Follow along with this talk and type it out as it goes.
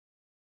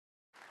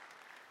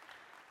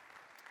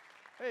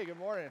Hey, good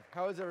morning.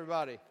 How is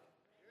everybody?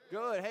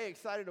 Good. Hey,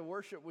 excited to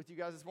worship with you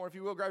guys this morning. If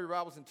you will, grab your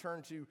Bibles and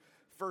turn to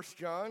 1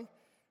 John.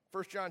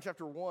 1 John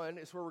chapter 1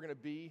 is where we're going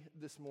to be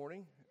this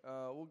morning.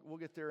 We'll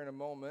get there in a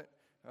moment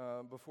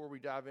before we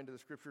dive into the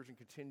scriptures and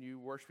continue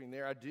worshiping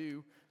there. I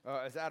do,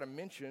 as Adam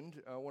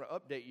mentioned, want to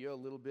update you a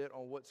little bit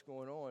on what's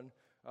going on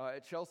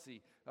at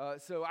Chelsea.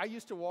 So I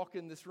used to walk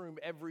in this room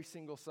every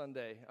single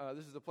Sunday.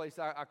 This is a place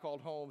I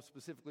called home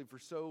specifically for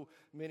so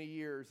many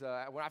years.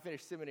 When I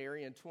finished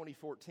seminary in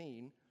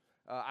 2014,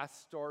 I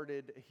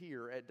started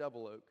here at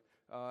Double Oak,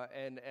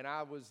 and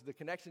I was the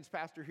connections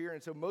pastor here,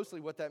 and so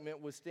mostly what that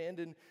meant was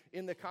standing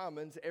in the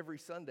commons every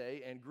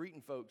Sunday and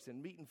greeting folks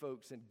and meeting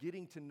folks and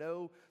getting to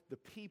know the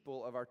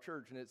people of our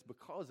church, and it's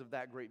because of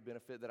that great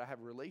benefit that I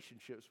have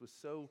relationships with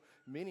so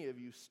many of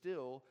you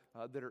still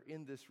that are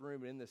in this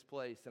room and in this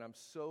place, and I'm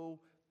so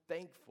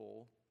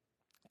thankful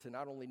to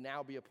not only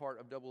now be a part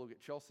of Double Oak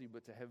at Chelsea,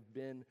 but to have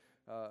been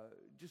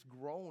just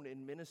grown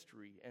in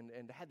ministry and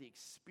had the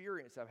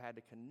experience I've had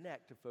to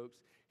connect to folks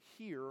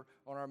here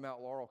on our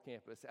Mount Laurel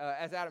campus.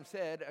 As Adam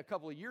said, a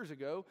couple of years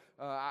ago,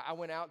 I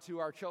went out to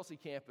our Chelsea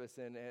campus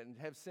and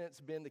have since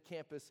been the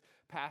campus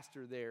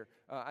pastor there.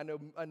 I know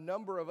a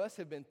number of us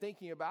have been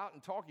thinking about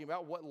and talking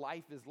about what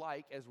life is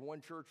like as one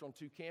church on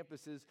two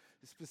campuses,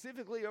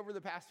 specifically over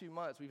the past few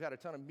months. We've had a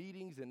ton of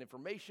meetings and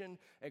information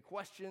and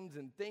questions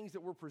and things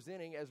that we're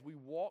presenting as we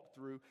walk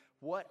through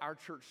what our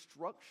church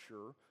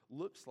structure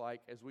looks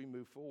like as we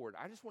move forward.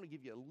 I just want to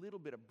give you a little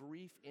bit of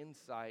brief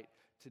insight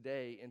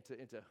today into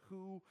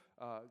who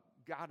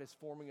God is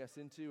forming us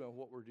into and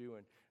what we're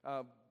doing.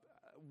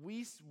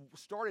 We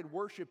started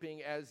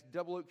worshiping as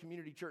Double Oak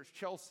Community Church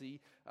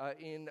Chelsea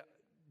in,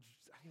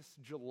 I guess,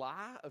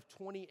 July of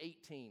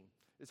 2018.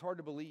 It's hard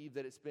to believe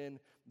that it's been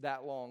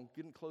that long,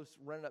 getting close,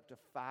 running up to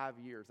 5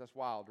 years. That's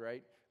wild,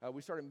 right?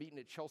 We started meeting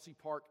at Chelsea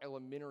Park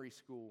Elementary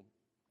School.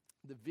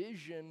 The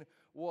vision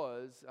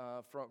was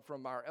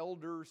from our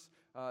elders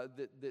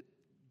that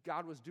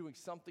God was doing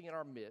something in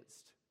our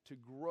midst to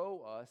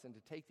grow us and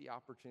to take the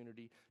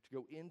opportunity to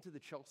go into the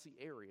Chelsea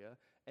area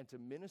and to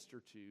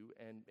minister to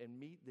and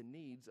meet the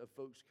needs of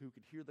folks who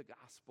could hear the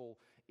gospel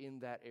in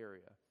that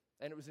area.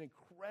 And it was an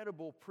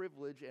incredible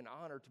privilege and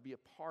honor to be a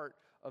part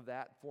of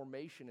that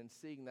formation and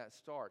seeing that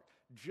start.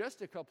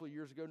 Just a couple of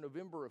years ago,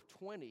 November of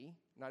 20,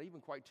 not even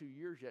quite 2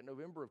 years yet,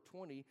 November of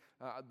 20,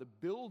 the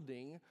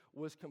building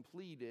was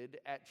completed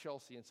at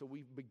Chelsea. And so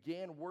we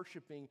began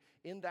worshiping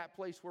in that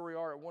place where we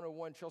are at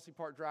 101 Chelsea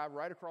Park Drive,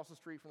 right across the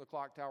street from the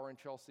clock tower in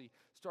Chelsea.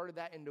 Started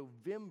that in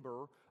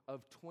November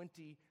of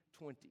 2020.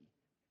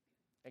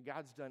 And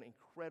God's done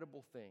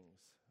incredible things.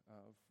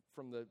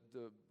 From the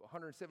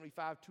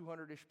 175,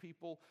 200-ish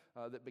people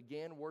that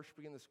began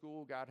worshiping in the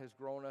school, God has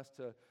grown us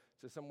to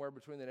somewhere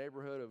between the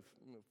neighborhood of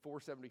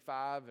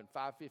 475 and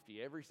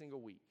 550 every single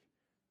week.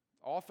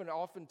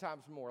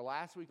 Oftentimes more.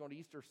 Last week on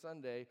Easter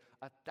Sunday,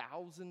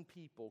 1,000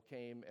 people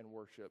came and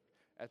worshiped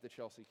at the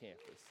Chelsea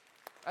campus.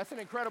 That's an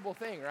incredible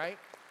thing, right?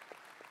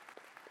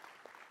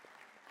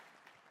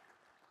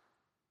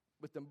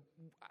 But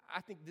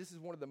I think this is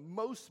one of the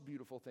most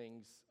beautiful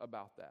things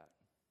about that.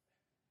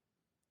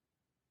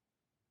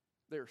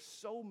 There are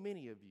so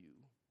many of you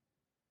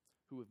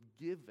who have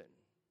given,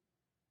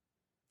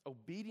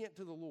 obedient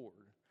to the Lord,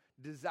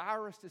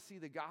 desirous to see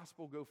the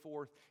gospel go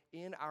forth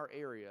in our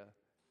area.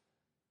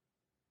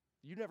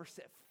 You never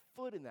set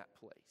foot in that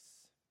place,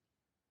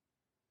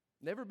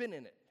 never been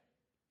in it,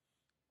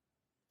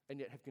 and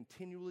yet have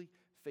continually,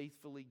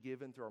 faithfully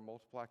given through our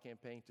Multiply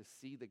campaign to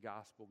see the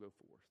gospel go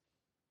forth.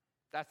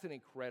 That's an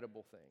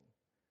incredible thing.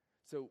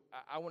 So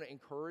I want to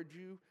encourage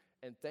you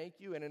and thank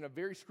you. And in a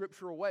very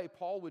scriptural way,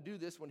 Paul would do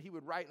this when he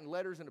would write in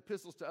letters and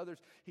epistles to others.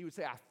 He would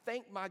say, I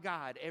thank my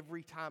God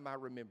every time I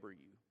remember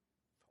you.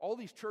 All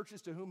these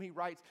churches to whom he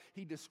writes,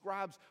 he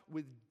describes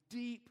with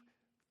deep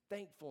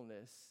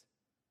thankfulness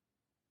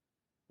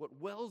what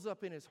wells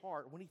up in his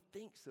heart when he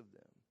thinks of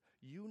them.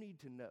 You need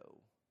to know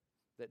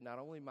that not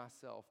only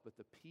myself, but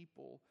the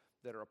people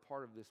that are a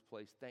part of this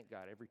place thank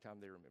God every time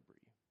they remember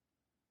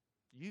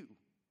you. You,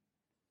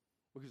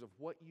 because of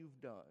what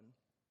you've done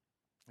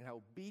and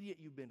how obedient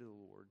you've been to the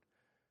Lord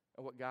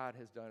and what God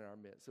has done in our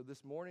midst. So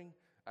this morning,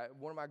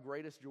 one of my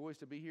greatest joys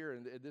to be here,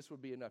 and this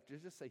would be enough,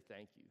 just say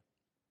thank you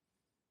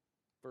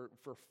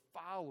for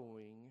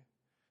following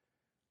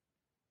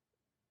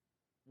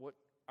what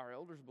our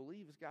elders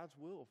believe is God's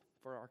will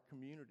for our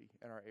community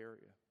and our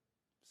area.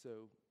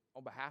 So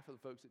on behalf of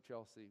the folks at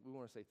Chelsea, we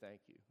want to say thank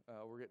you.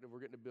 We're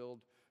getting to build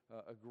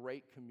a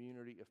great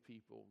community of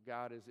people.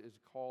 God is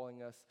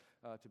calling us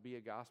to be a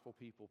gospel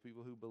people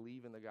who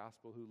believe in the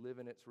gospel, who live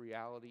in its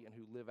reality, and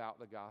who live out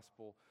the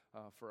gospel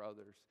for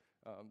others.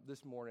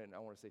 This morning, I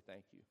want to say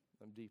thank you.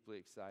 I'm deeply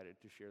excited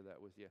to share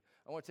that with you.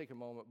 I want to take a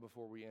moment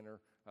before we enter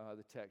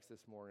the text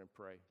this morning and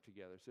pray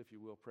together. So if you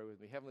will, pray with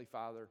me. Heavenly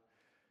Father,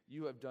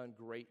 you have done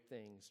great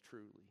things,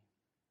 truly.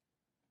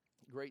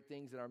 Great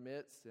things in our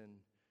midst, and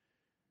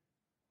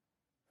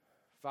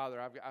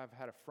Father, I've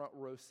had a front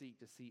row seat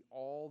to see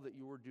all that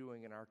you are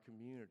doing in our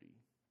community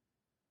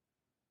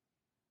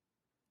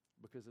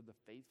because of the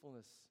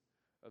faithfulness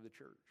of the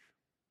church.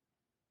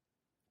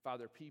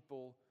 Father,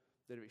 people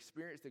that have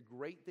experienced the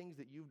great things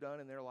that you've done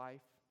in their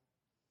life,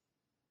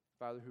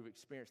 Father, who've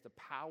experienced the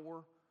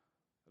power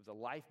of the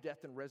life,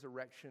 death, and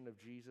resurrection of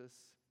Jesus,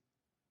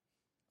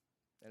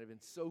 and have been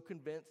so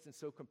convinced and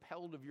so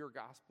compelled of your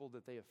gospel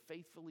that they have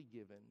faithfully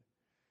given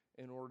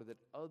in order that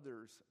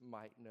others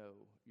might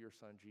know your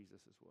Son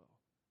Jesus as well.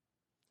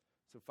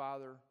 So,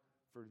 Father,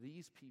 for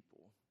these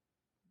people,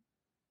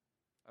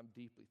 I'm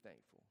deeply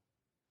thankful.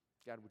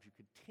 God, would you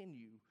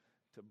continue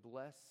to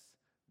bless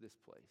this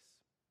place?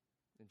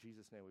 In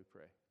Jesus' name we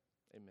pray.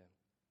 Amen.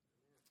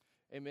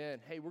 Amen.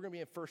 Hey, we're going to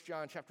be in 1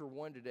 John chapter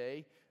 1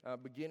 today,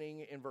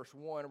 beginning in verse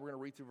 1, and we're going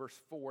to read through verse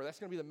 4. That's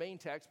going to be the main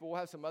text, but we'll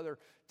have some other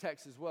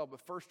texts as well.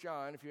 But 1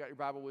 John, if you got your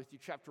Bible with you,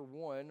 chapter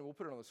 1, and we'll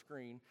put it on the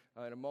screen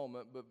in a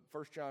moment, but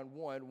 1 John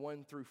 1,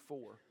 1 through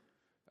 4.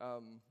 I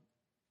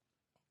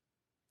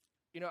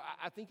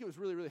think it was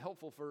really, really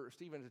helpful for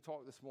Stephen to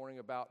talk this morning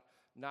about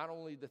not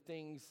only the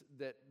things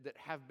that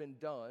have been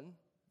done,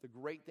 the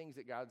great things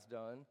that God's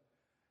done,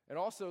 and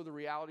also the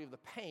reality of the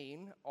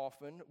pain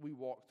often we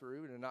walk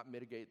through and to not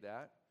mitigate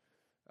that.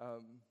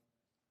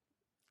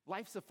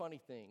 Life's a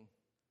funny thing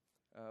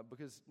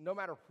because no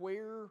matter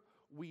where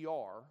we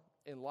are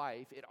in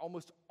life, it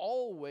almost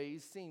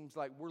always seems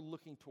like we're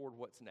looking toward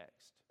what's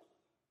next.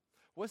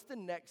 What's the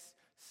next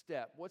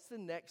step? What's the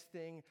next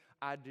thing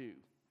I do?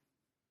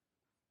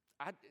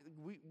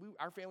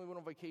 Our family went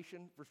on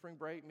vacation for spring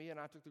break. Me and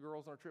I took the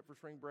girls on a trip for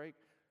spring break.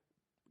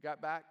 Got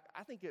back,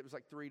 I think it was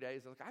like 3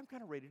 days. I was like, I'm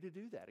kind of ready to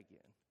do that again.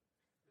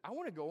 I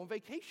want to go on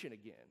vacation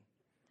again,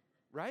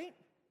 right?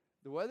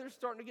 The weather's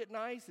starting to get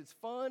nice. It's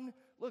fun.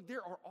 Look,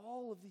 there are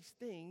all of these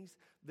things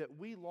that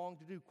we long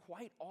to do.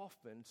 Quite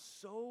often,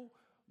 so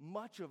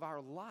much of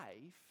our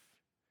life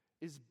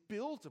is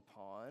built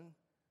upon,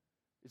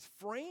 is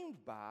framed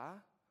by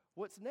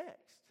what's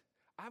next.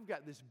 I've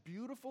got this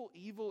beautiful,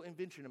 evil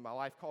invention in my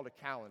life called a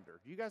calendar.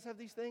 Do you guys have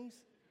these things?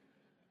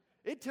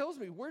 It tells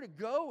me where to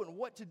go and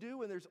what to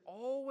do, and there's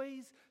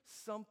always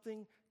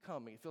something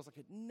coming. It feels like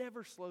it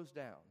never slows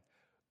down.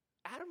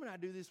 Adam and I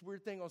do this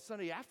weird thing on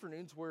Sunday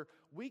afternoons where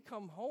we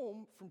come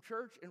home from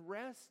church and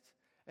rest,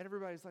 and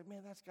everybody's like,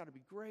 man, that's got to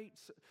be great.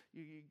 So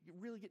you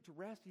really get to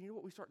rest, and you know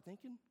what we start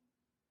thinking?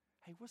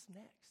 Hey, what's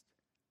next?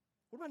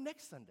 What about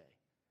next Sunday?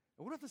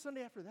 And what about the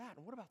Sunday after that?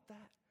 And what about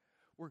that?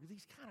 We're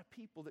these kind of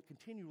people that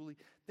continually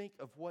think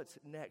of what's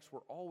next.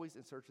 We're always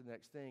in search of the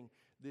next thing.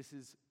 This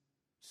is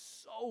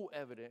so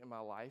evident in my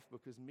life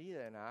because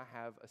Mia and I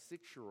have a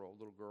 6-year-old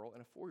little girl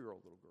and a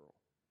 4-year-old little girl.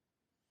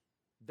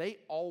 They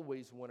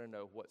always want to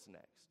know what's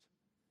next.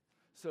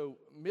 So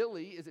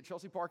Millie is at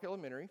Chelsea Park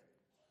Elementary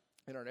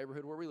in our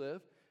neighborhood where we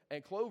live,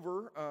 and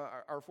Clover,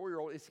 our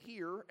 4-year-old, is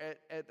here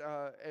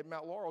at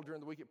Mount Laurel during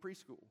the week at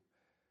preschool.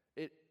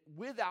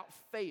 Without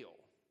fail,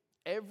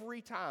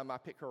 every time I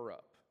pick her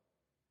up,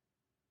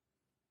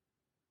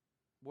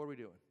 what are we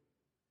doing?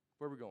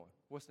 Where are we going?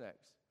 What's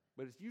next?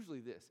 But it's usually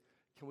this.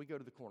 Can we go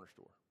to the corner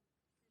store?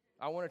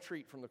 I want a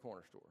treat from the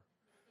corner store.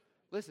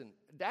 Listen,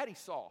 Daddy's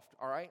soft,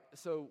 all right?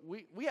 So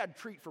we had a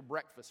treat for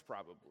breakfast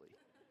probably.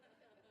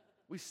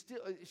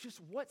 It's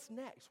just what's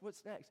next?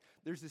 What's next?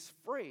 There's this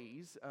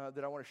phrase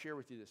that I want to share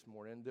with you this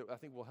morning that I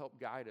think will help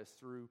guide us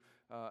through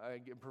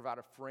and provide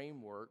a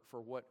framework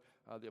for what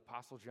the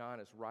Apostle John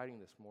is writing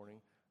this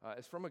morning.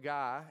 It's from a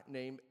guy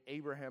named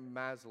Abraham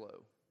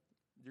Maslow.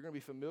 You're going to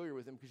be familiar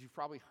with him because you've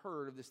probably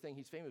heard of this thing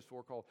he's famous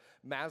for called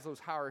Maslow's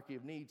hierarchy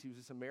of needs. He was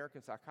this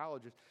American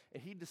psychologist,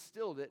 and he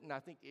distilled it, and I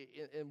think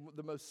in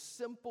the most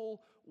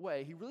simple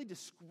way, he really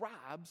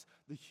describes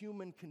the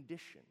human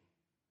condition,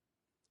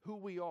 who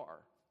we are.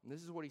 And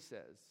this is what he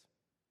says.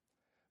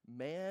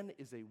 Man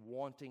is a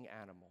wanting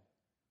animal.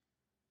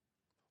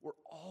 We're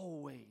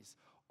always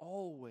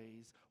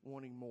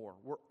wanting more.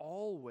 We're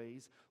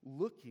always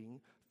looking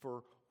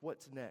for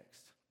what's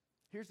next.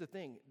 Here's the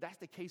thing. That's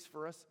the case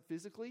for us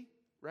physically.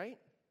 Right?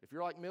 If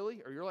you're like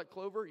Millie or you're like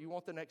Clover, you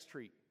want the next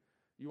treat.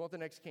 You want the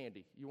next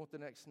candy. You want the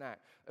next snack.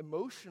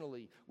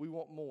 Emotionally, we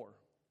want more.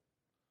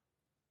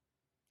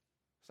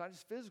 It's not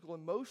just physical.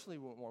 Emotionally,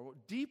 we want more. We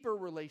want deeper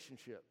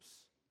relationships.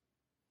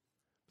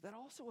 But that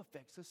also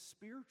affects us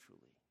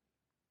spiritually.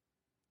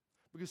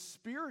 Because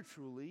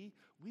spiritually,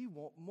 we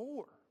want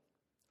more.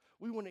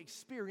 We want to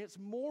experience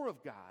more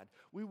of God.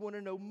 We want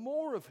to know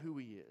more of who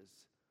He is.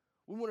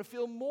 We want to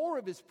feel more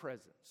of His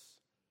presence.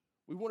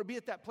 We want to be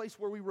at that place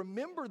where we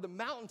remember the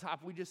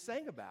mountaintop we just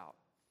sang about.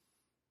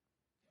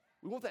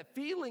 We want that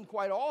feeling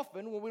quite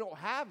often when we don't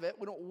have it,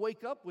 we don't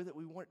wake up with it,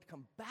 we want it to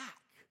come back.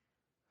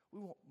 We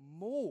want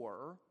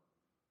more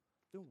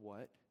than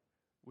what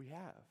we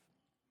have.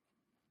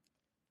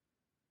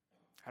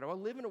 How do I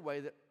live in a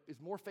way that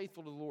is more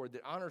faithful to the Lord,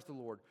 that honors the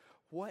Lord?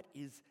 What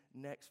is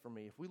next for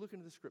me? If we look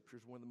into the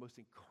scriptures, one of the most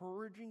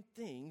encouraging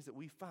things that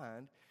we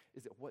find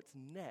is that what's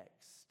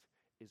next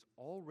is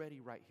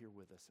already right here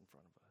with us in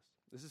front of us.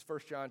 This is 1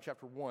 John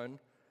chapter 1,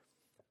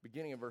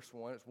 beginning in verse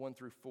 1. It's 1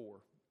 through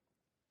 4.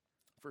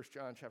 1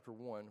 John chapter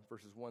 1,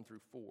 verses 1 through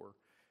 4.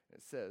 And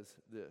it says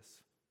this.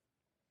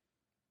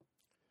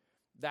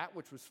 That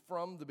which was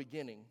from the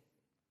beginning,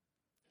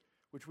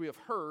 which we have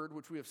heard,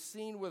 which we have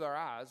seen with our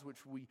eyes,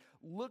 which we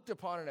looked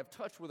upon and have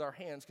touched with our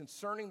hands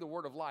concerning the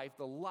word of life,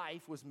 the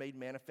life was made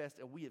manifest,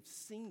 and we have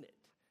seen it,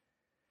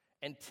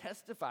 and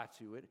testify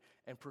to it,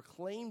 and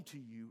proclaim to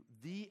you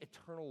the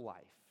eternal life,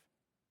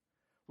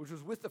 which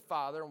was with the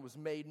Father and was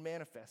made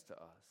manifest to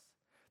us.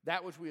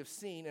 That which we have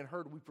seen and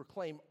heard we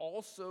proclaim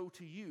also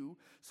to you,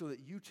 so that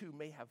you too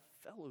may have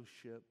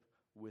fellowship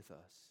with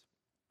us.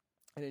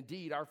 And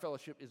indeed, our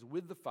fellowship is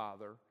with the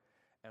Father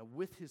and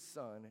with his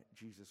Son,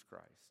 Jesus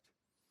Christ.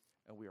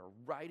 And we are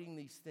writing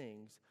these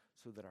things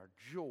so that our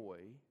joy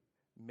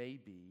may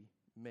be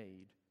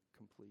made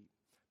complete.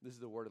 This is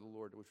the word of the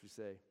Lord, to which we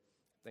say,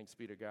 thanks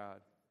be to God.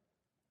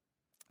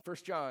 1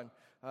 John,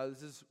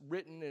 this is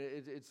written,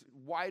 it's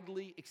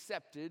widely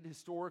accepted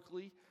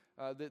historically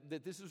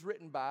that this is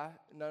written by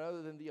none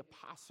other than the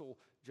Apostle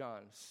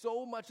John.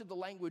 So much of the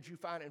language you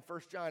find in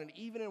 1 John, and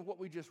even in what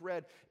we just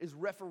read, is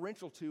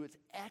referential to, it's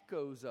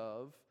echoes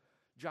of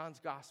John's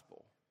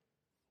gospel.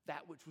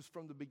 That which was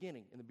from the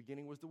beginning. In the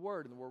beginning was the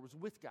Word, and the Word was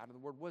with God, and the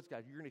Word was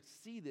God. You're going to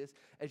see this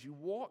as you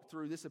walk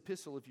through this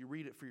epistle if you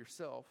read it for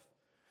yourself.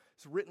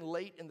 It's written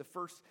late in the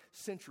first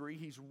century.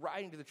 He's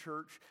writing to the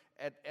church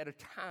at a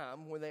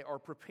time when they are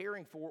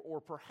preparing for, or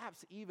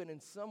perhaps even in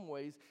some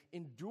ways,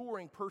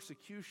 enduring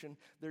persecution.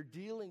 They're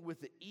dealing with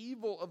the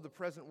evil of the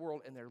present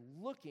world, and they're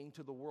looking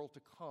to the world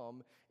to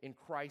come in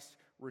Christ's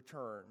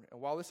return. And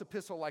while this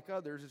epistle, like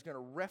others, is going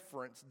to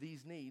reference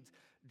these needs,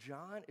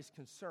 John is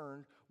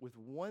concerned with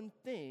one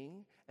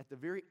thing at the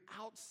very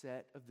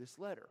outset of this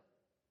letter.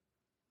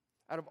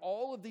 Out of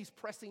all of these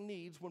pressing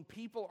needs, when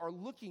people are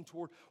looking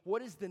toward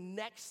what is the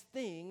next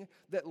thing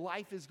that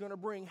life is going to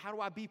bring, how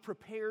do I be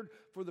prepared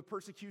for the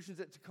persecutions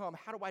that to come?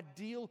 How do I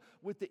deal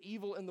with the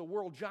evil in the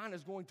world? John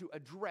is going to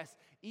address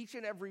each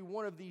and every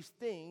one of these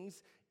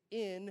things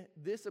in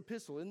this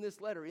epistle, in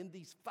this letter, in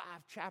these 5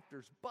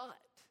 chapters. But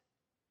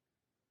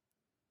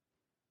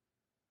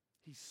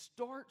he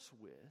starts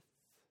with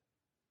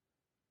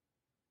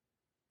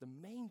the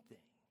main thing.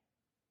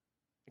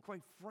 And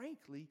quite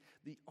frankly,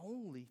 the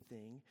only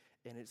thing,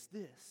 and it's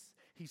this.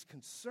 He's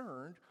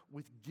concerned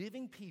with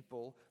giving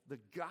people the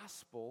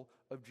gospel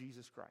of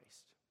Jesus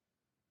Christ.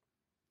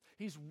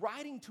 He's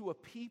writing to a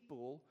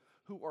people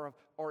who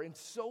are in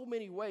so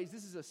many ways.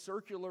 This is a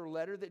circular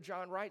letter that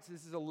John writes.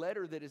 This is a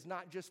letter that is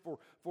not just for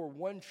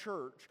one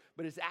church,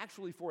 but is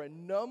actually for a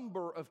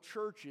number of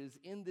churches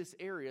in this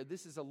area.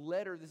 This is a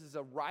letter, this is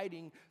a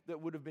writing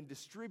that would have been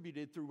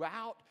distributed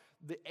throughout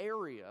the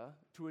area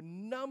to a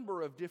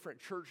number of different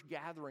church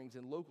gatherings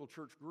and local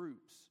church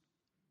groups.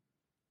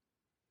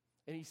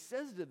 And he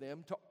says to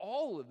them, to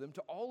all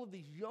of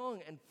these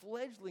young and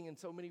fledgling in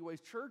so many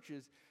ways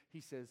churches,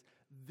 he says,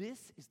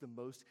 this is the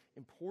most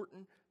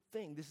important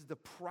thing. This is the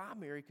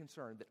primary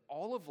concern, that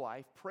all of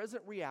life,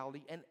 present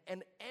reality,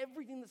 and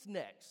everything that's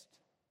next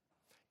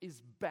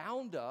is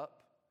bound up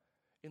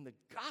in the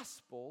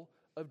gospel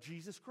of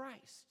Jesus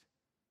Christ.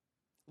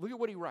 Look at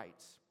what he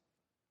writes.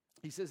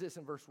 He says this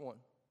in verse 1.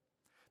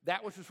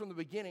 That which was from the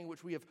beginning,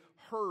 which we have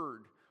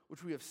heard,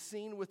 which we have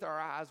seen with our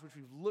eyes, which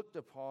we've looked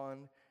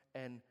upon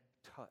and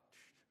touched.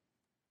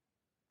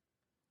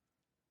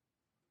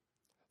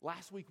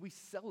 Last week we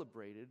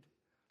celebrated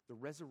the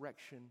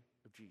resurrection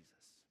of Jesus.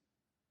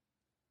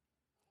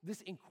 This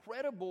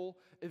incredible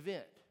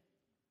event.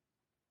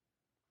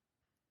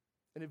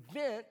 An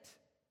event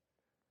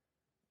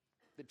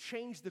that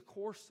changed the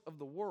course of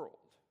the world.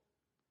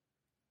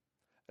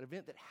 An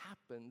event that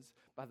happens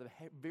by the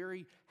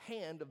very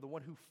hand of the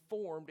one who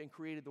formed and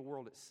created the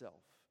world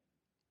itself.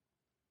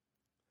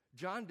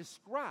 John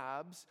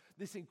describes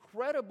this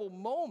incredible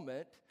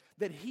moment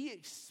that he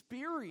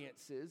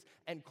experiences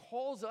and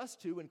calls us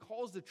to and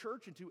calls the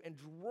church into and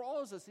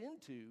draws us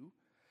into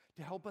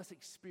to help us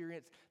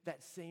experience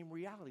that same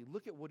reality.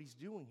 Look at what he's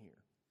doing here.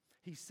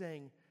 He's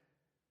saying,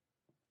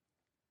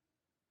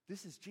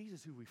 this is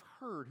Jesus who we've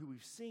heard, who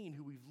we've seen,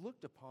 who we've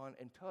looked upon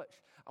and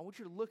touched. I want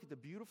you to look at the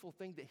beautiful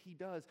thing that he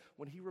does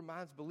when he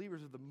reminds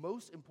believers of the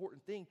most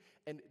important thing.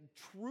 And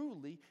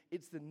truly,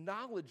 it's the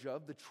knowledge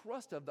of, the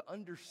trust of, the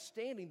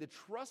understanding, the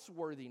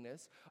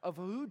trustworthiness of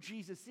who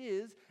Jesus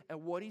is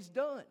and what he's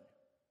done.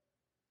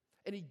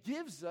 And he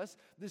gives us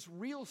this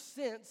real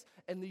sense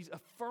and these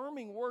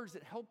affirming words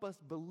that help us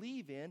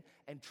believe in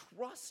and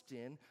trust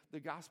in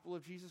the gospel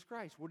of Jesus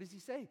Christ. What does he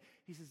say?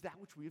 He says, that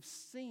which we have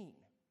seen.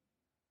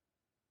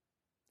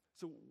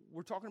 So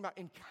we're talking about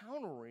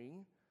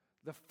encountering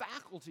the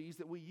faculties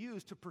that we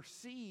use to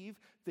perceive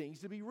things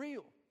to be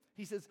real.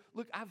 He says,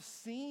 look, I've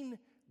seen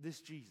this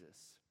Jesus.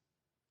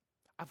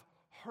 I've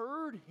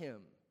heard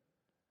him.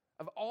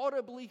 I've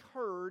audibly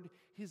heard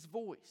his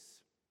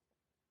voice.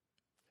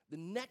 The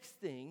next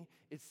thing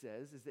it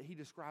says is that he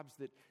describes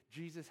that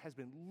Jesus has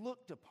been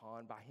looked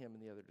upon by him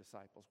and the other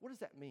disciples. What does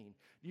that mean?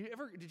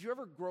 Did you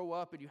ever grow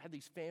up and you had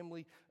these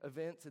family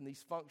events and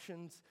these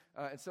functions?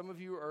 And some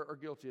of you are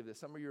guilty of this.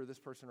 Some of you are this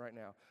person right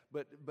now.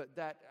 But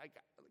that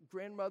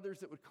grandmothers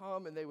that would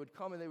come and they would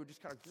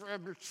just kind of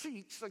grab your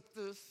cheeks like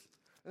this.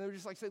 And they would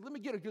just like say, let me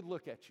get a good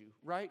look at you,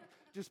 right?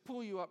 Just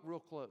pull you up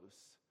real close.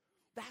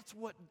 That's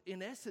what,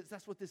 in essence,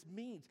 that's what this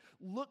means.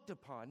 Looked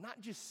upon,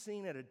 not just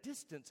seen at a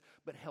distance,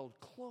 but held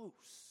close.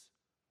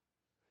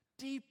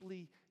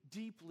 Deeply,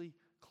 deeply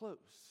close.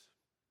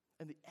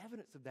 And the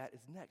evidence of that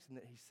is next, in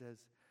that he says,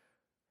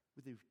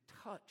 we've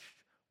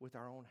touched with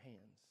our own hands.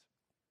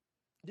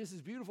 This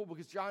is beautiful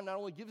because John not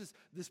only gives us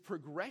this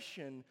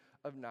progression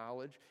of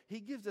knowledge, he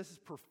gives us this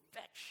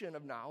perfection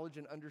of knowledge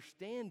and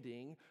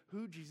understanding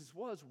who Jesus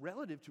was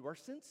relative to our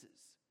senses.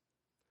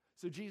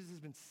 So Jesus has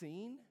been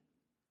seen,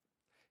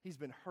 he's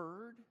been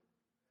heard,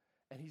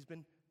 and he's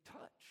been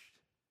touched.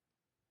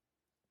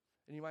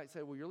 And you might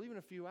say, well, you're leaving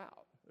a few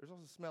out. There's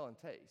also smell and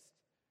taste.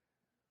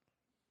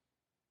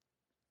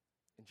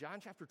 In John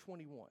chapter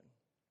 21,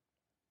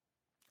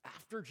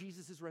 after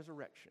Jesus'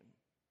 resurrection,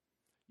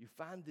 you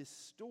find this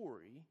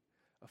story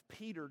of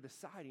Peter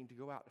deciding to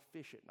go out to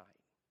fish at night.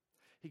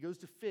 He goes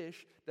to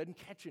fish, doesn't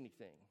catch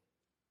anything.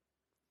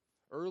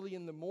 Early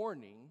in the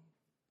morning,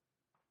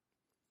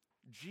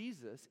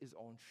 Jesus is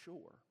on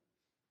shore.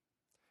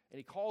 And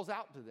he calls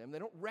out to them. They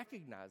don't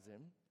recognize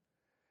him.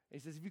 And he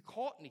says, have you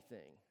caught anything?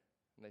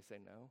 And they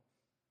say, no.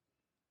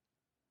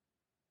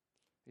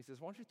 He says,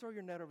 why don't you throw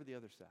your net over the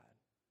other side?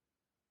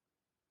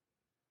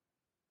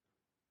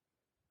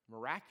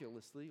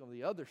 Miraculously, on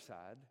the other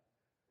side,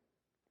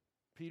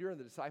 Peter and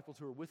the disciples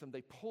who are with him,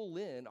 they pull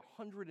in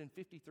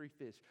 153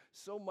 fish,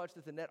 so much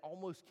that the net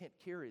almost can't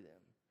carry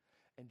them.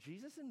 And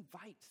Jesus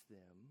invites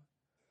them,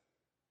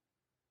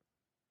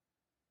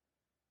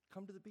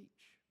 come to the beach,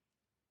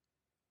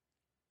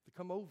 to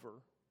come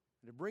over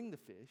and to bring the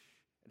fish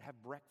and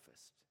have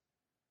breakfast.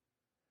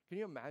 Can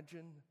you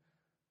imagine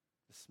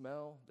the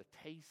smell, the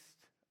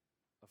taste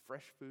of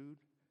fresh food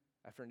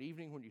after an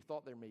evening when you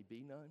thought there may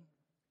be none?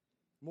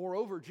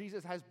 Moreover,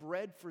 Jesus has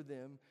bread for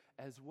them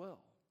as well.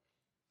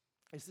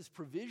 It's this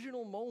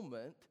provisional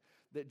moment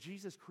that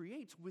Jesus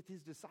creates with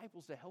his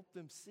disciples to help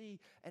them see,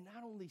 and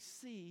not only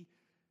see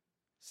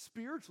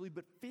spiritually,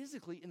 but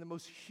physically in the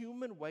most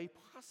human way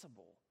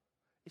possible.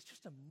 It's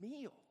just a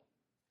meal.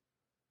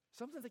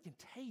 Something they can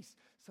taste,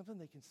 something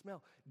they can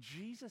smell.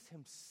 Jesus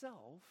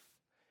himself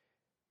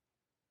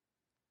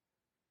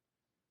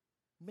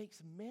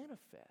makes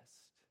manifest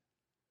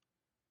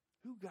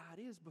who God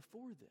is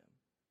before them.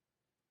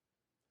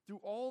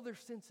 Through all their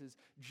senses,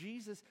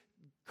 Jesus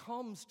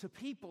comes to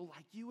people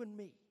like you and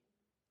me.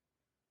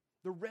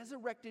 The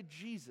resurrected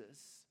Jesus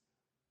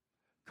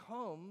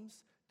comes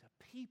to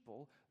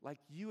people like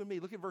you and me.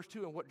 Look at verse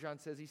 2 and what John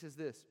says. He says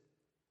this,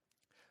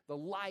 the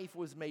life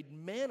was made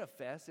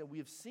manifest, and we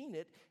have seen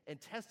it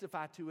and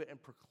testify to it and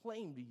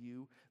proclaim to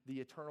you the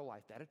eternal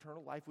life. That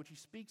eternal life which he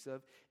speaks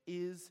of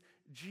is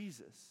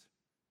Jesus.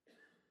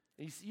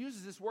 And he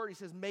uses this word, he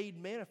says,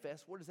 made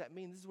manifest. What does that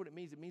mean? This is what it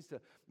means. It means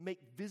to make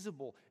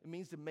visible. It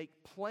means to make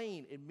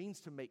plain. It means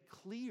to make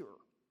clear.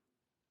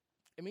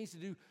 It means to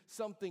do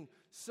something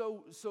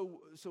so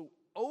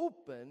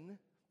open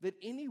that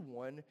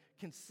anyone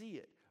can see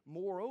it.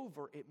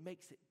 Moreover, it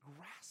makes it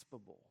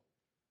graspable.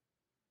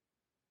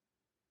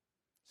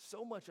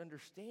 So much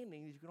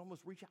understanding that you can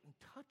almost reach out and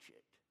touch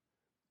it.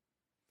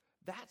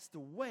 That's the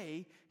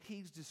way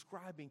he's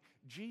describing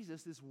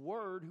Jesus, this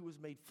Word who was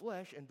made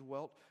flesh and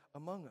dwelt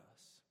among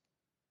us.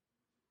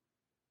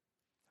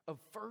 Of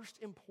first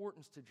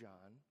importance to John,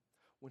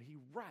 when he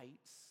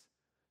writes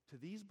to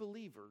these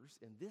believers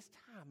in this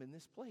time, in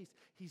this place,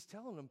 he's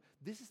telling them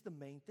this is the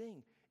main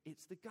thing.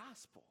 It's the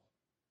gospel.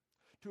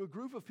 To a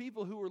group of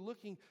people who are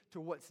looking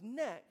to what's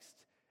next,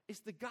 it's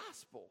the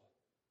gospel.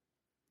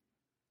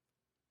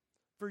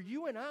 For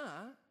you and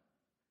I,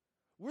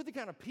 we're the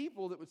kind of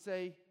people that would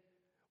say,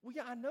 well,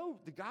 yeah, I know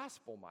the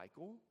gospel,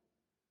 Michael.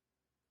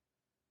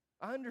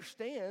 I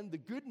understand the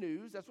good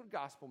news. That's what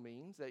gospel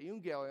means. That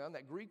euangelion,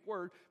 that Greek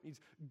word, means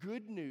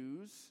good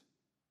news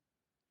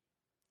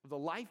of the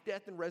life,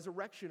 death, and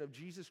resurrection of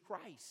Jesus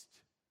Christ.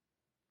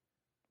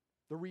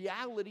 The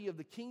reality of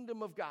the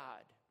kingdom of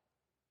God.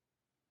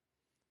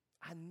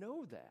 I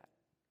know that.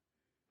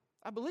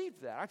 I believe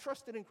that. I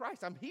trusted in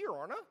Christ. I'm here,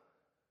 aren't I?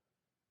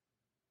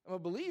 I'm a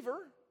believer.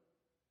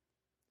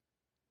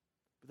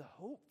 But the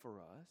hope for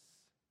us,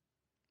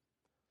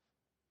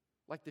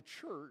 like the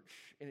church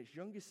in its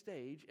youngest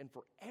stage, and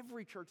for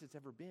every church that's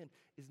ever been,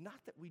 is not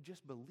that we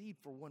just believe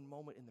for one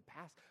moment in the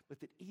past, but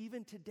that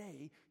even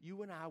today,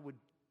 you and I would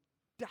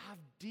dive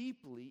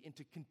deeply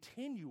into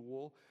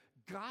continual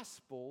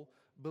gospel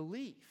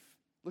belief.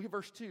 Look at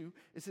verse 2.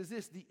 It says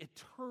this, the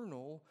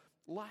eternal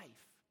life.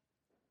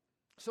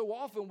 So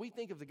often we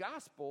think of the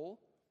gospel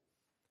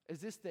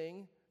as this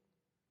thing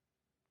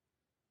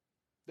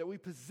that we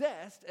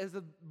possessed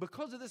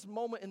because of this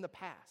moment in the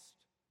past.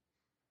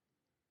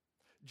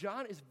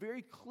 John is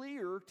very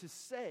clear to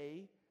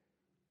say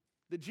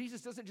that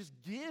Jesus doesn't just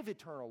give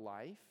eternal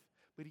life,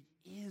 but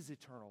he is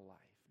eternal life.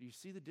 Do you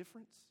see the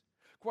difference?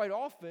 Quite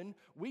often,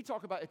 we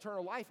talk about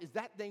eternal life as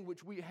that thing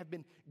which we have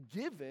been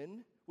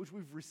given, which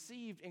we've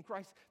received in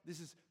Christ. This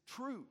is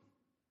true.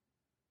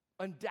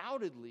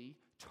 Undoubtedly,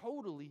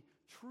 totally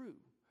true.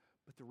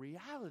 But the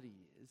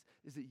reality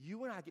is that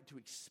you and I get to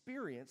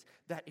experience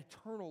that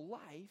eternal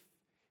life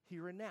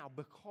here and now.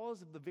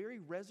 Because of the very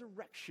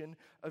resurrection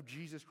of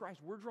Jesus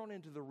Christ, we're drawn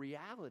into the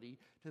reality,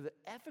 to the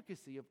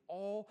efficacy of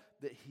all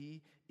that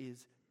he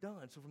is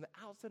done. So from the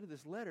outset of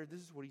this letter,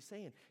 this is what he's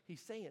saying.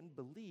 He's saying,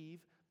 believe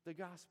the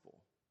gospel.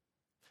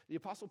 The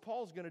Apostle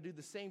Paul is going to do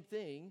the same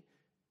thing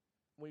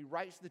when he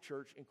writes to the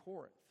church in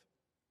Corinth.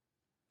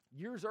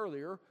 Years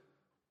earlier,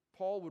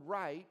 Paul would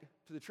write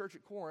to the church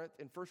at Corinth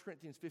in 1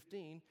 Corinthians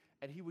 15,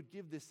 and he would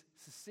give this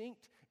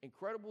succinct,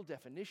 incredible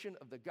definition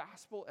of the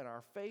gospel and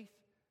our faith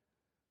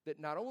that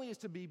not only is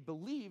to be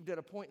believed at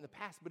a point in the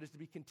past, but is to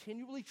be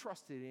continually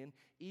trusted in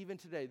even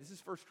today. This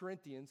is 1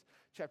 Corinthians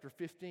chapter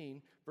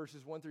 15,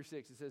 verses 1 through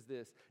 6. It says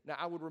this, "Now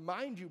I would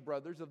remind you,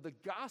 brothers, of the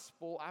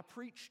gospel I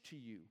preached to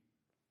you,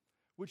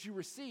 which you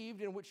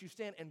received, in which you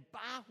stand, and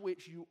by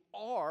which you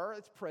are,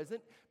 it's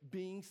present,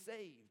 being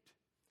saved.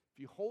 If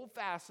you hold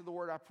fast to the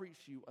word I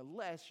preached to you,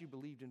 unless you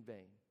believed in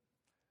vain.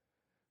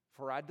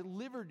 For I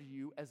delivered to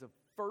you as of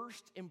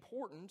first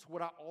importance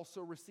what I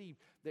also received,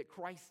 that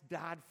Christ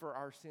died for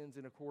our sins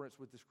in accordance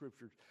with the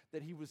Scriptures,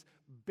 that he was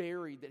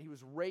buried, that he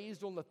was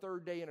raised on the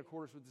third day in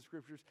accordance with the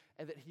Scriptures,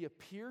 and that he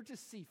appeared to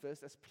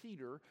Cephas as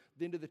Peter,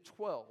 then to the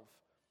 12.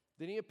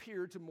 Then he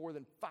appeared to more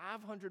than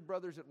 500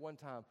 brothers at one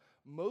time,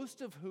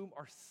 most of whom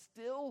are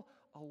still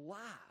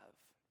alive,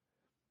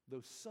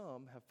 though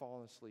some have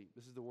fallen asleep."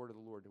 This is the word of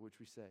the Lord, to which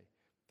we say,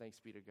 thanks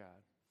be to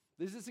God.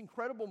 There's this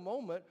incredible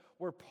moment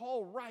where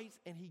Paul writes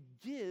and he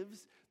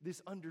gives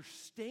this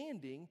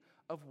understanding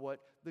of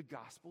what the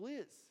gospel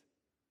is.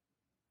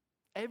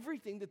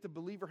 Everything that the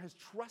believer has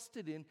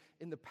trusted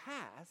in the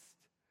past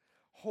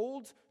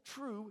holds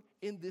true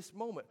in this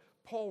moment.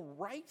 Paul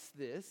writes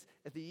this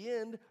at the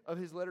end of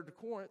his letter to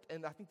Corinth,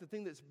 and I think the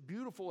thing that's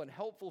beautiful and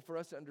helpful for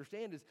us to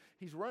understand is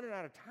he's running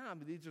out of time.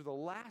 These are the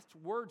last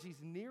words.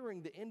 He's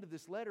nearing the end of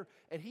this letter,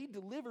 and he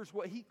delivers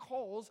what he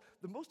calls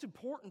the most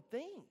important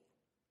thing.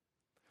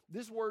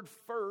 This word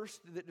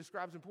first that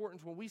describes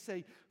importance, when we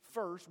say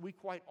first, we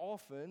quite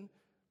often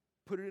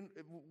put it in,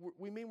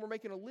 we mean we're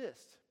making a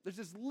list. There's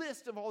this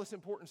list of all this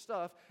important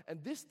stuff,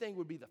 and this thing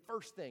would be the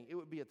first thing. It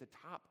would be at the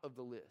top of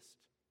the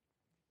list.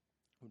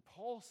 When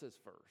Paul says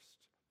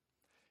first,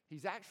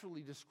 he's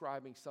actually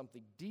describing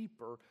something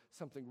deeper,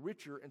 something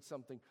richer, and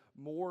something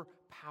more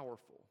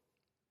powerful.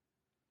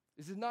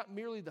 This is not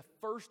merely the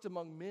first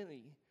among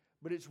many,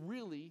 but it's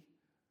really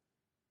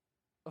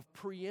of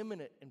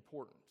preeminent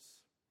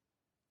importance,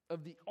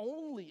 of the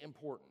only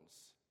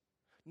importance,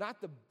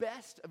 not the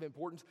best of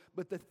importance,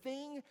 but the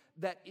thing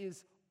that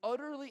is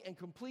utterly and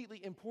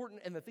completely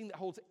important and the thing that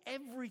holds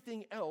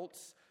everything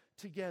else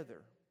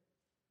together.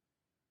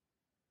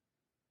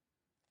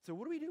 So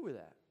what do we do with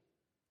that?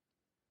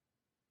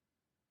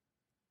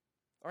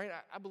 All right,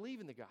 I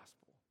believe in the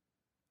gospel.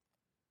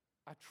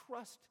 I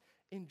trust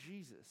in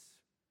Jesus.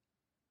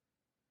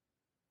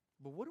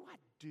 But what do I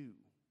do?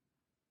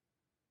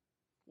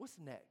 What's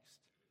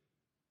next?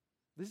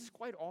 This is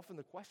quite often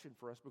the question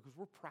for us because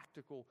we're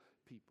practical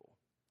people.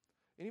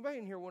 Anybody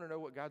in here want to know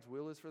what God's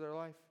will is for their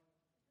life?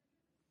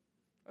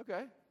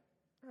 Okay,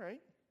 all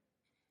right.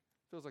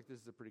 Feels like this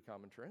is a pretty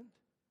common trend.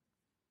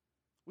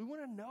 We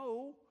want to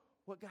know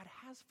what God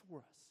has for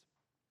us.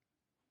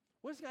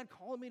 What is God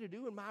calling me to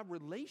do in my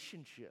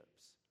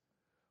relationships?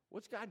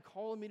 What's God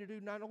calling me to do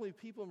not only with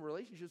people in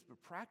relationships,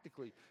 but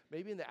practically,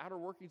 maybe in the outer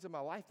workings of my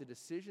life, the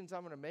decisions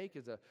I'm going to make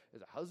as a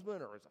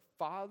husband or as a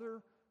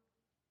father,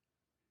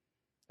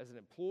 as an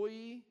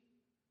employee,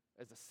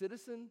 as a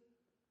citizen,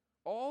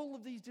 all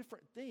of these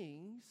different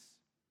things.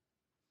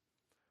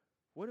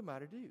 What am I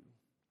to do?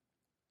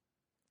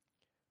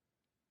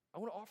 I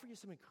want to offer you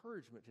some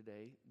encouragement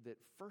today that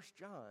 1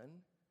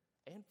 John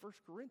and 1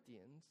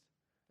 Corinthians,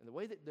 and the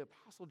way that the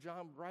Apostle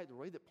John would write, the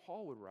way that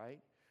Paul would write,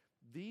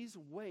 these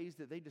ways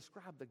that they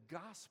describe the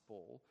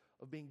gospel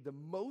of being the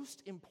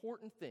most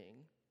important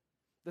thing,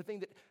 the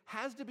thing that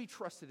has to be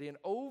trusted in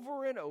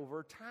over and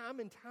over, time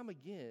and time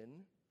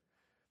again,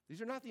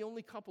 these are not the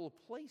only couple of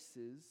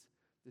places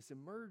this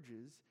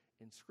emerges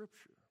in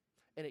Scripture.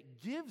 And it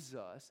gives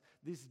us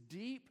this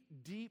deep,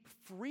 deep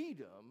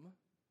freedom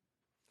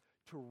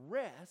to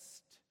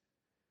rest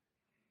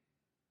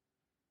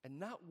and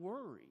not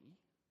worry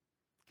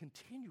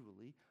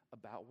continually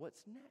about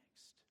what's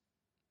next.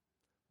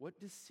 What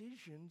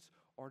decisions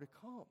are to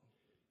come?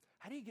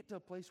 How do you get to a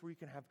place where you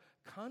can have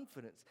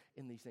confidence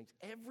in these things?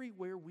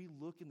 Everywhere we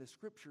look in the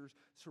Scriptures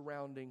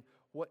surrounding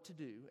what to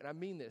do, and I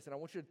mean this, and I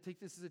want you to take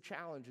this as a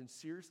challenge and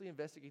seriously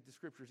investigate the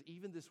Scriptures,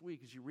 even this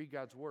week as you read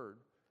God's Word.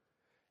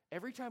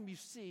 Every time you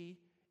see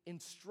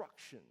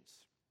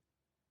instructions,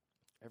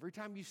 every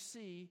time you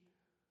see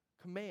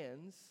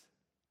commands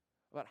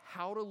about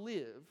how to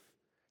live,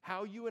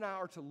 how you and I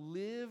are to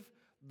live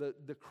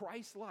the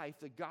Christ life,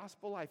 the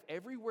gospel life,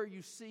 everywhere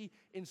you see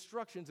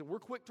instructions, and we're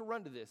quick to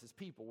run to this as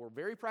people. We're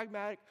very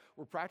pragmatic,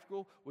 we're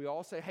practical. We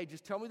all say, hey,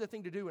 just tell me the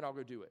thing to do and I'll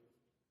go do it.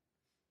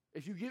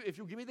 If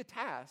you'll give me the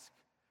task,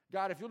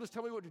 God, if you'll just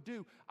tell me what to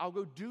do, I'll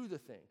go do the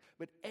thing.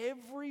 But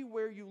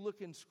everywhere you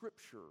look in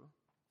Scripture,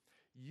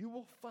 you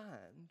will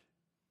find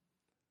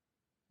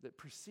that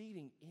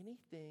preceding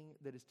anything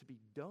that is to be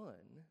done,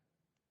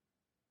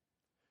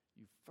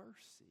 you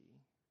first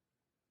see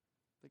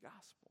the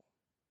gospel.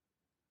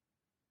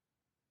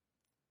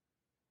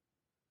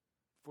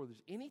 For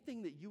there's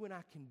anything that you and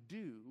I can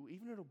do,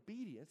 even in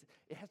obedience,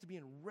 it has to be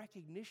in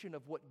recognition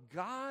of what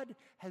God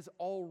has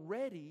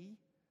already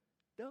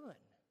done.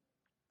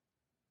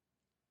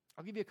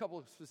 I'll give you a couple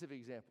of specific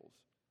examples.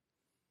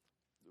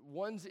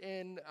 One's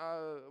in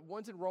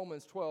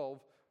Romans 12,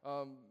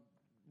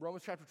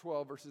 Romans chapter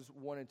 12, verses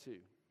 1 and 2.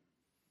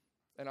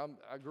 And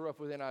I grew up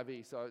with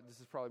NIV, so this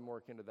is probably more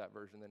akin to that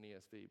version than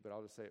ESV, but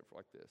I'll just say it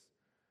like this.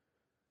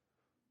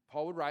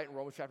 Paul would write in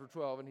Romans chapter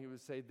 12, and he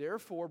would say,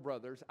 "Therefore,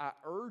 brothers, I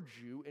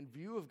urge you, in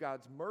view of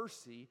God's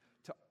mercy,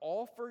 to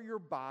offer your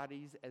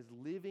bodies as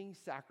living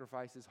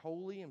sacrifices,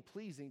 holy and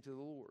pleasing to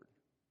the Lord.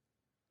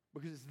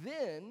 Because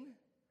then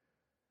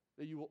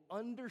that you will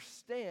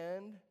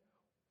understand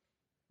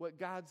what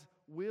God's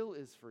will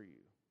is for you.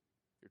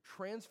 You're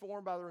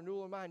transformed by the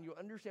renewal of mind. You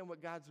understand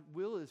what God's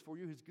will is for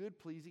you, his good,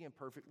 pleasing, and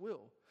perfect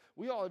will."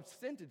 We all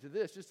assented to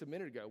this just a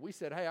minute ago. We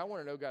said, hey, I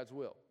want to know God's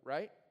will,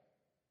 right?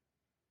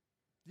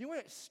 Do you know when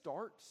it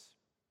starts?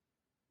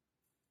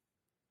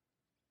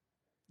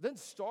 It doesn't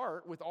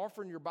start with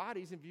offering your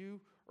bodies in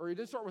view, or it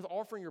doesn't start with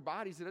offering your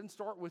bodies. It doesn't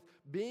start with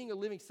being a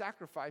living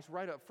sacrifice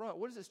right up front.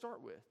 What does it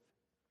start with?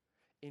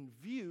 In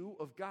view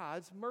of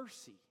God's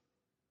mercy.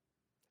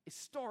 It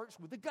starts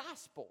with the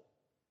gospel.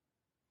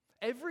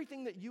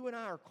 Everything that you and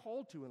I are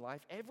called to in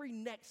life, every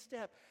next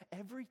step,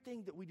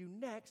 everything that we do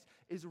next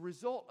is a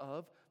result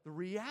of the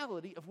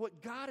reality of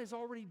what God has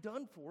already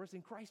done for us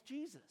in Christ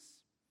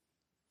Jesus.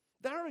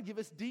 That ought to give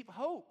us deep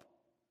hope.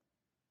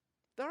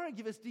 That ought to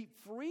give us deep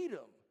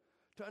freedom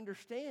to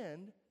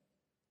understand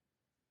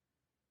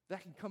that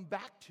I can come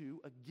back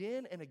to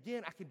again and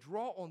again. I can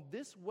draw on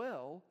this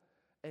well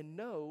and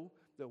know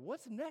that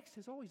what's next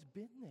has always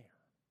been there.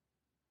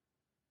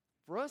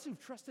 For us who've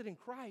trusted in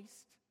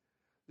Christ,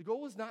 the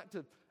goal is not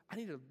to, I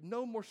need to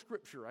know more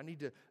Scripture. I need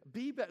to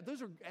be better.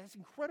 It's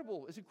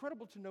incredible. It's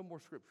incredible to know more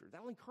Scripture.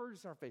 That will encourage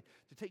us in our faith,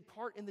 to take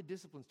part in the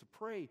disciplines, to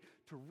pray,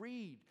 to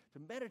read, to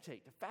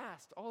meditate, to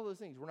fast, all those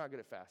things. We're not good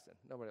at fasting.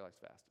 Nobody likes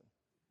fasting.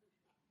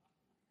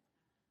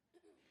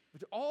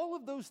 But all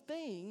of those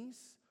things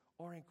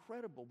are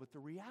incredible. But the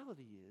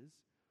reality is,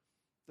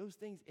 those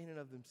things in and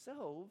of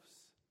themselves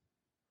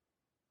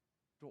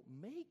don't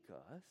make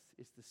us.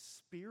 It's the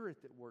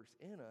Spirit that works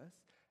in us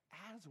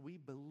as we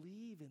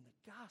believe in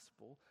the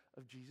gospel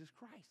of Jesus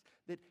Christ,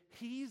 that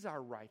he's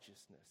our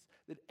righteousness,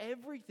 that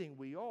everything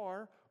we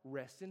are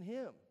rests in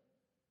him.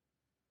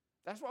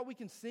 That's why we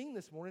can sing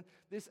this morning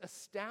this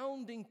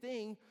astounding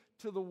thing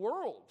to the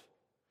world.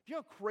 Do you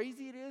know how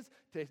crazy it is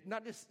to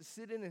not just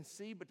sit in and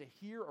see, but to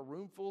hear a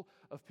room full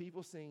of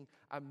people sing,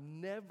 I'll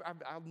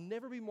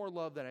never be more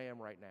loved than I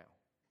am right now.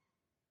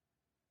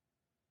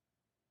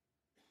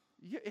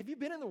 Have you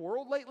been in the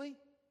world lately?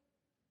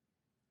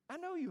 I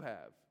know you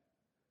have.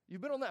 You've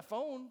been on that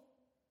phone.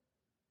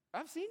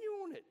 I've seen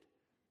you on it.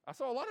 I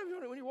saw a lot of you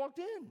on it when you walked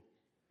in.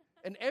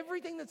 And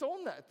everything that's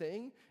on that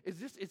thing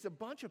is it's a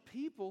bunch of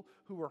people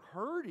who are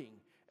hurting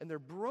and they're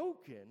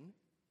broken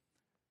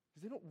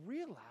because they don't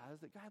realize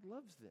that God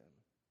loves them.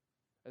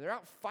 And they're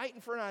out fighting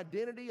for an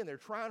identity and they're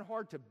trying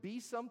hard to be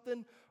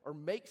something or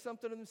make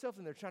something of themselves,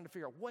 and they're trying to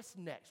figure out what's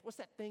next. What's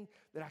that thing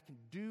that I can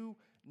do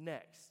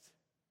next?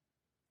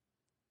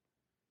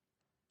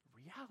 The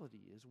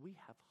reality is we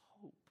have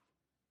hope.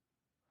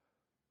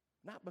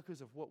 Not because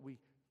of what we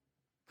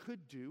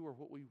could do or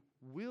what we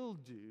will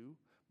do,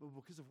 but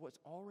because of what's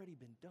already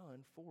been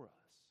done for us.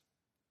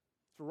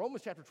 So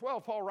Romans chapter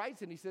 12, Paul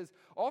writes and he says,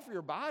 offer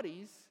your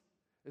bodies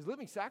as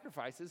living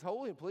sacrifices,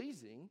 holy and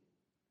pleasing,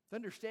 to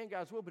understand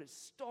God's will, but it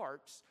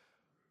starts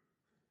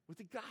with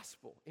the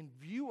gospel in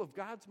view of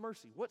God's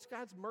mercy. What's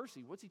God's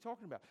mercy? What's he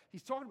talking about?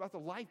 He's talking about the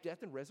life,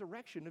 death, and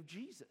resurrection of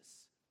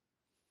Jesus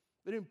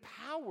that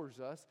empowers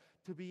us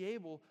to be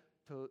able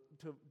to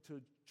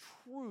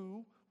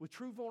with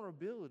true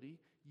vulnerability,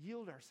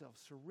 yield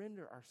ourselves,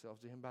 surrender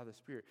ourselves to him by the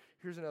Spirit.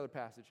 Here's another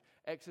passage,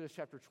 Exodus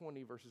chapter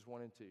 20, verses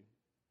 1 and 2.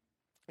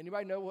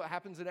 Anybody know what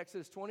happens in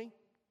Exodus 20?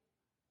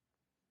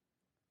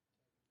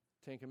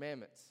 10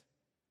 Commandments.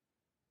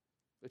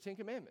 The 10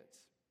 Commandments.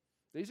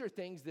 These are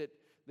things that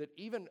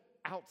even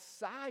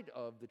outside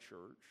of the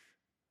church,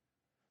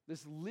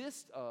 this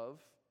list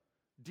of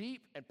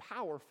deep and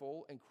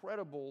powerful,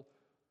 incredible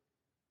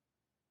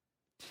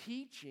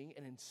teaching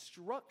and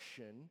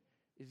instruction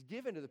is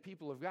given to the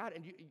people of God.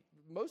 And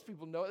most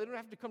people know it. They don't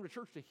have to come to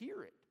church to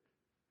hear it.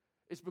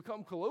 It's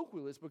become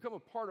colloquial. It's become a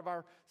part of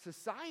our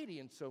society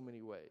in so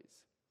many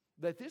ways.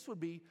 That this would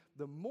be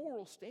the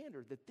moral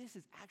standard, that this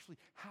is actually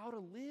how to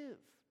live.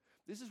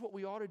 This is what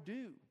we ought to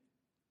do.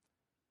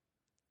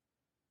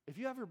 If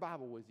you have your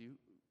Bible with you,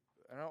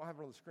 and I don't have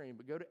it on the screen,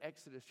 but go to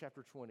Exodus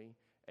chapter 20,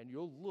 and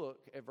you'll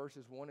look at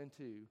verses 1 and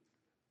 2.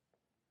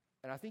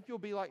 And I think you'll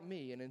be like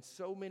me, and in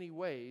so many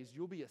ways,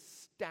 you'll be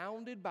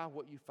astounded by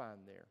what you find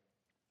there.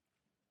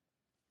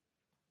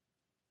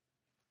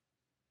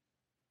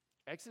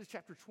 Exodus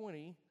chapter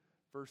 20,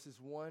 verses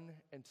 1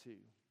 and 2.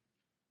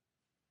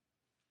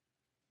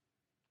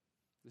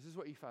 This is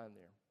what you find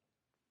there.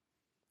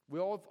 We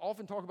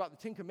often talk about the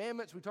Ten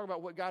Commandments. We talk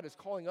about what God is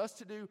calling us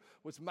to do.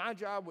 What's my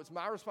job? What's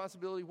my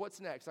responsibility?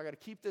 What's next? I got to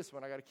keep this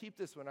one. I got to keep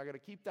this one. I got to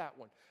keep that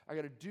one. I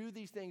got to do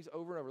these things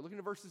over and over. Look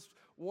into verses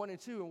 1 and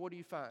 2, and what do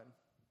you find?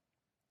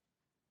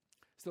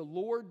 It's the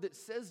Lord that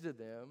says to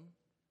them,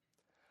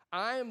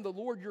 I am the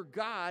Lord your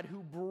God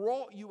who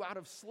brought you out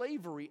of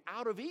slavery,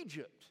 out of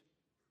Egypt.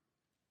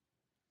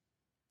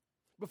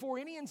 Before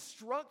any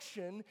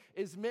instruction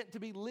is meant to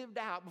be lived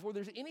out, before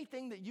there's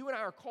anything that you and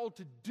I are called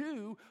to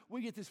do,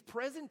 we get this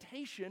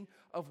presentation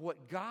of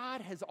what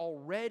God has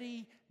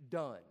already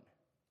done.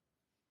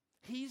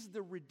 He's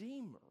the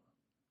Redeemer.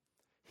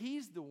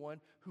 He's the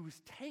one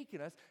who's taken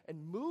us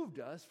and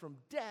moved us from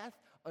death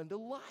unto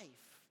life.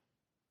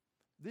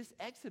 This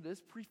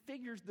Exodus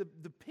prefigures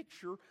the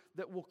picture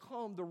that will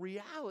come, the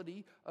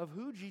reality of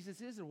who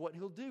Jesus is and what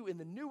he'll do. In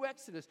the new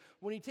Exodus,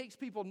 when he takes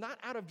people not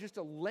out of just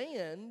a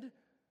land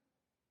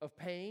of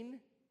pain,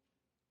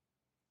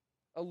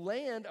 a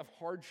land of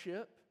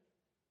hardship,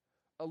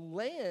 a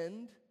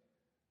land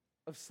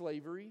of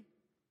slavery,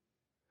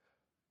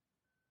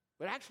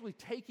 but actually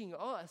taking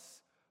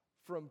us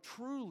from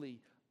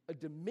truly a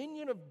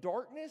dominion of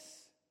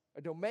darkness,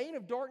 a domain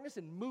of darkness,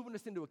 and moving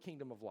us into a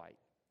kingdom of light.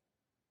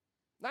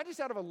 Not just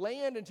out of a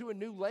land into a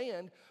new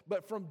land,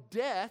 but from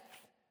death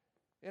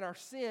in our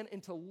sin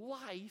into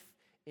life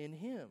in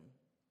him.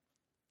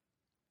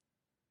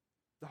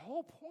 The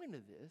whole point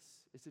of this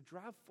is to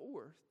drive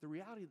forth the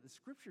reality that the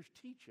scriptures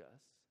teach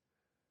us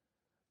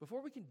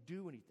before we can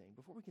do anything,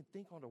 before we can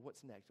think on to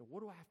what's next, and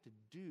what do I have to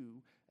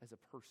do as a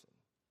person?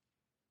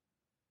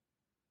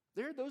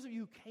 There are those of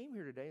you who came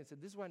here today and said,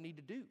 this is what I need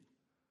to do.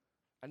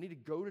 I need to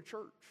go to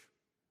church.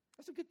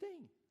 That's a good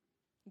thing.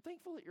 I'm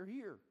thankful that you're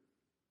here.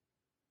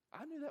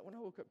 I knew that when I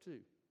woke up too.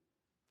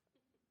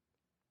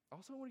 I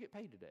also want to get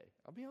paid today.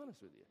 I'll be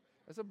honest with you.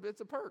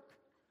 It's a perk.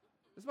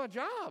 It's my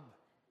job.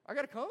 I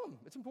got to come.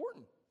 It's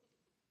important.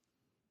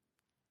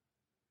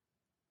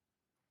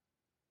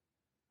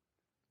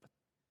 But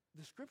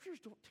the scriptures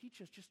don't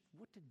teach us just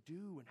what to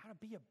do and how to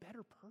be a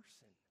better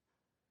person.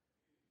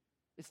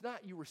 It's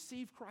not you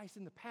received Christ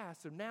in the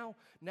past, so now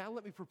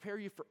let me prepare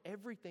you for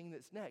everything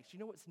that's next. You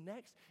know what's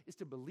next is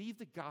to believe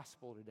the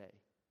gospel today.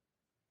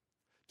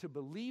 To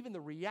believe in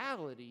the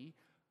reality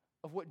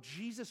of what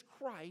Jesus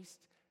Christ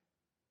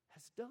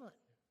has done.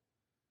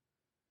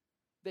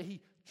 That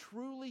he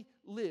truly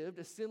lived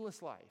a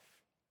sinless life.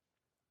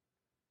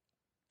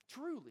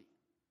 Truly.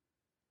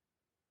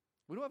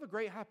 We don't have a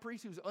great high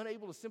priest who's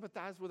unable to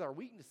sympathize with our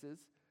weaknesses.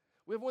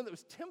 We have one that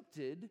was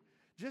tempted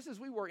just as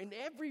we were in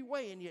every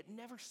way and yet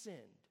never sinned.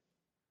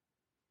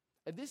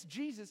 And this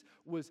Jesus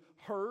was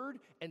heard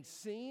and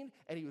seen,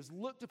 and he was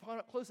looked upon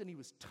up close, and he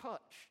was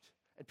touched.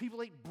 And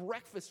people ate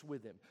breakfast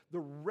with him. The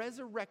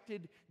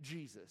resurrected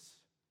Jesus.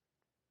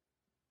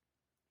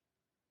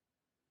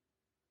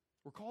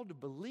 We're called to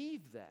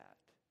believe that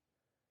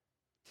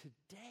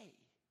today.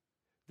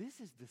 This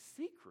is the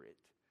secret.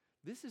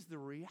 This is the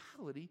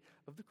reality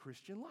of the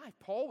Christian life.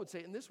 Paul would say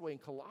it in this way in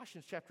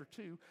Colossians chapter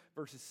 2,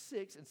 verses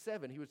 6 and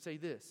 7. He would say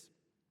this.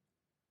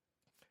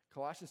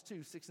 Colossians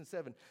 2, 6 and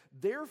 7.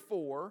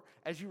 Therefore,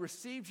 as you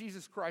receive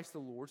Jesus Christ the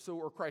Lord,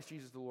 or Christ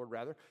Jesus the Lord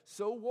rather,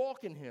 so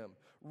walk in him,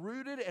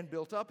 rooted and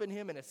built up in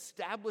him and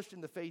established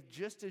in the faith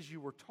just as you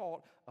were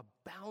taught,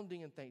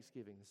 abounding in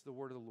thanksgiving. This is the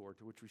word of the Lord,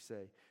 to which we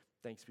say,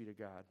 thanks be to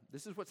God.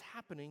 This is what's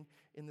happening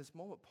in this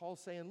moment.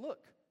 Paul's saying,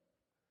 look,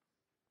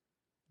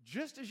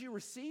 just as you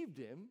received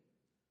him,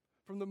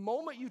 from the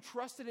moment you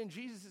trusted in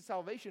Jesus'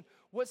 salvation,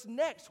 what's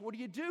next? What do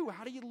you do?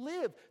 How do you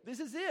live?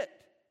 This is it.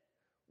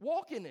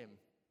 Walk in him.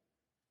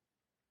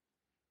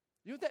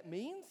 You know what that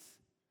means?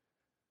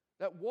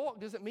 That walk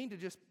doesn't mean to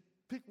just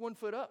pick one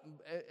foot up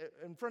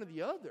in front of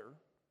the other.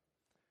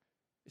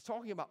 It's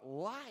talking about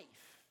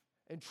life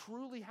and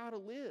truly how to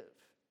live.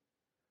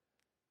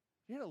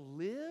 You know,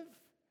 live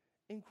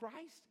in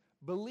Christ.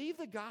 Believe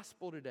the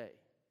gospel today.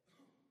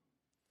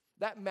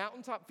 That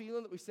mountaintop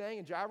feeling that we sang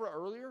in Jira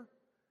earlier,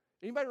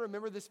 anybody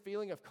remember this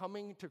feeling of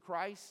coming to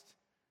Christ?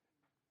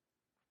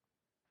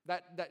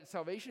 That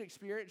salvation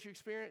experience you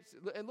experienced?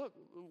 And look,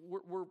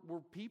 we're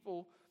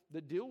people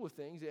that deal with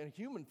things in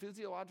human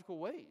physiological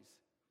ways.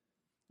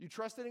 You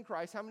trusted in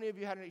Christ. How many of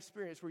you had an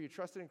experience where you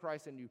trusted in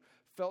Christ and you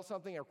felt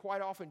something, or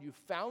quite often you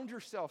found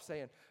yourself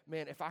saying,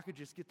 man, if I could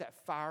just get that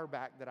fire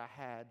back that I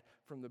had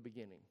from the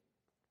beginning.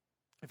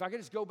 If I could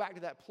just go back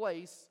to that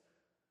place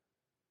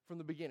from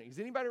the beginning. Has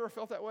anybody ever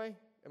felt that way?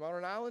 Am I on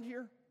an island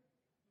here?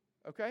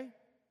 Okay. Do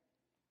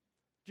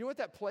you know what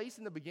that place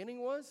in the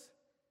beginning was?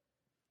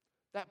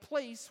 That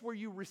place where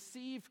you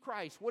received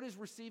Christ. What is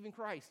receiving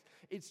Christ?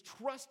 It's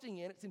trusting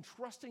in, it's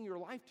entrusting your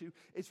life to,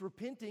 it's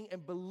repenting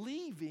and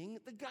believing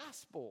the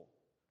gospel.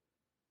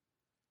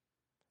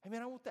 Hey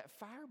man, I want that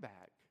fire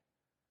back.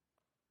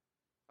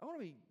 I want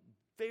to be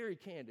very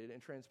candid and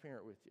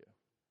transparent with you.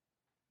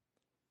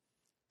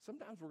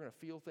 Sometimes we're going to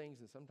feel things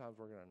and sometimes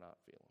we're going to not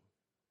feel them.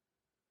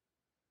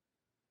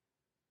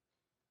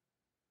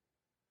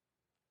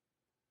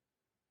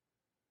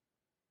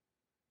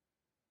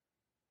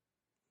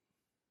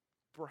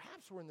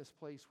 Perhaps we're in this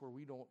place where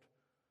we don't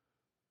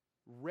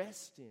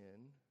rest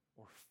in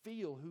or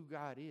feel who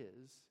God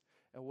is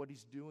and what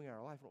he's doing in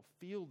our life. We don't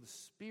feel the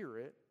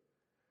Spirit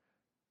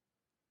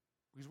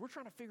because we're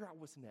trying to figure out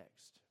what's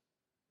next.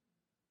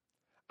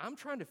 I'm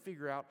trying to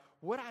figure out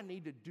what I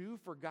need to do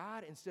for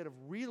God instead of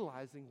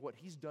realizing what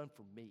he's done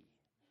for me.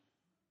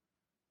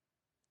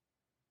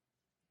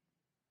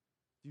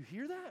 Do you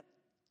hear that?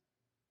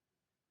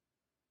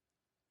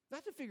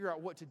 Not to figure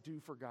out what to do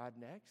for God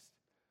next,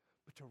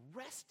 but to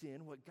rest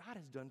in what God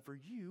has done for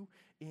you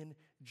in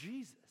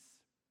Jesus.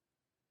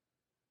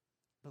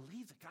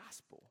 Believe the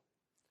gospel.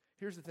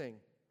 Here's the thing.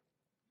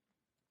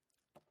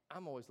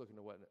 I'm always looking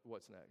to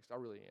what's next. I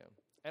really am.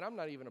 And I'm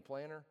not even a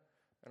planner.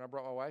 And I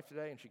brought my wife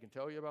today, and she can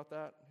tell you about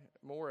that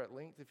more at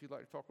length if you'd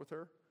like to talk with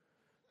her.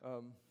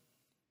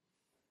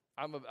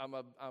 I'm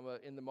a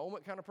in the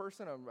moment kind of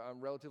person.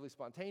 I'm relatively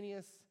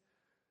spontaneous,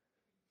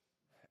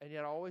 and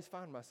yet I always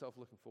find myself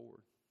looking forward.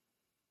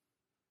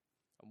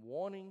 I'm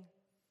wanting,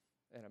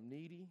 and I'm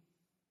needy.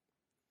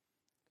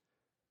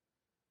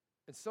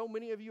 And so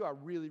many of you I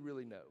really,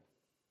 really know.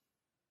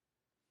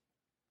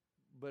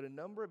 But a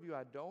number of you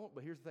I don't.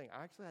 But here's the thing.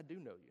 I do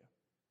know you.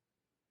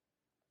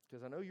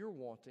 Because I know you're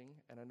wanting,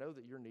 and I know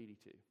that you're needy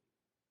too.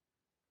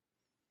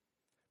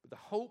 But the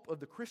hope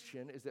of the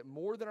Christian is that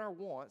more than our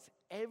wants,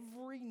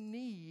 every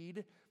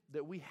need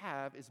that we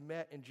have is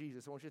met in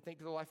Jesus. I want you to think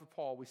to the life of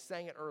Paul. We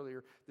sang it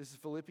earlier. This is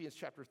Philippians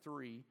chapter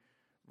 3,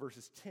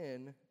 verses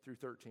 10 through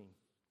 13.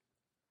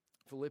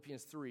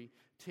 Philippians 3,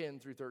 10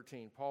 through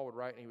 13. Paul would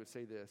write and he would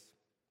say this.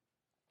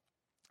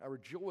 I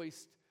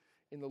rejoiced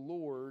in the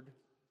Lord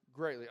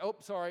greatly. Oh,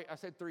 sorry, I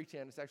said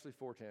 3:10. It's actually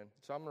 4:10.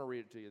 So I'm going to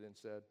read it to you then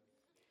instead.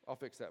 I'll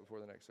fix that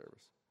before the next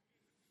service.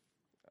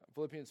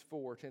 Philippians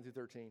 4, 10 through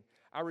 13.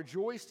 I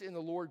rejoiced in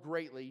the Lord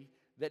greatly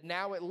that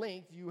now at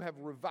length you have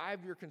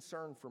revived your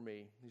concern for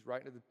me. He's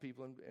writing to the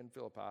people in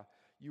Philippi.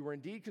 You were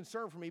indeed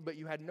concerned for me, but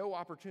you had no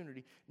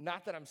opportunity.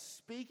 Not that I'm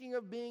speaking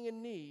of being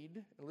in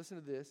need. And listen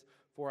to this.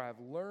 For I have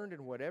learned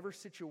in whatever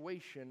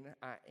situation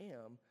I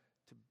am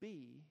to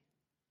be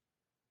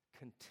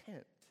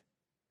content.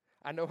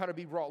 I know how to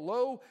be brought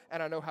low,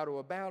 and I know how to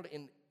abound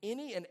in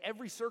any and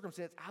every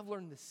circumstance. I've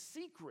learned the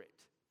secret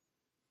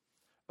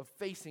of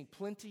facing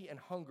plenty and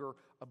hunger,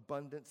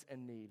 abundance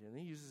and need. And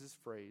he uses this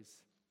phrase,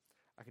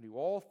 I can do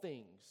all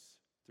things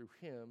through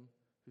him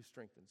who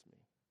strengthens me.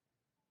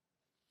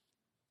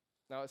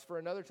 Now, it's for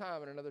another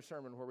time in another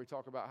sermon where we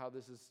talk about how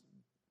this is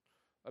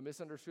a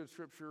misunderstood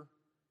scripture.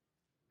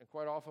 And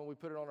quite often we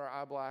put it on our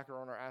eye black or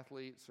on our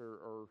athletes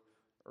or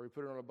we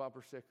put it on a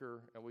bumper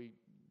sticker and we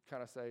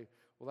kind of say,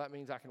 well, that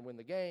means I can win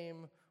the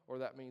game or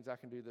that means I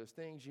can do those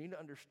things. You need to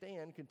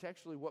understand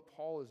contextually what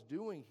Paul is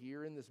doing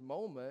here in this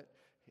moment.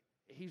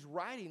 He's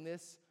writing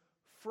this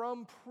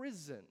from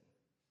prison.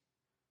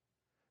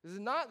 This is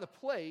not the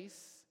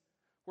place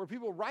where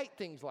people write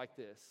things like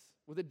this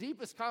with the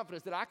deepest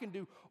confidence that I can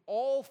do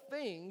all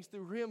things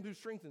through him who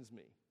strengthens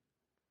me.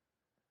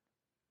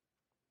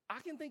 I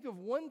can think of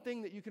one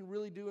thing that you can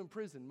really do in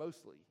prison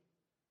mostly.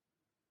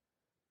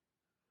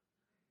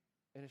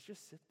 And it's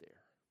just sit there.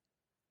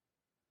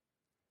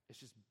 It's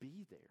just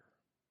be there.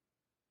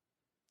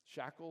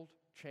 Shackled,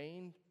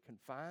 chained,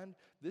 confined.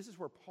 This is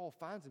where Paul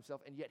finds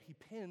himself, and yet he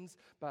pens,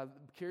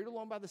 carried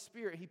along by the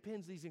Spirit, he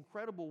pens these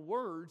incredible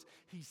words.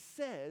 He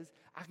says,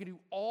 I can do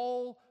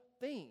all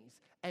things.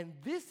 And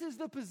this is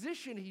the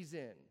position he's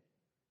in.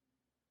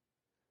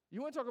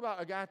 You want to talk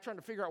about a guy trying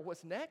to figure out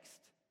what's next?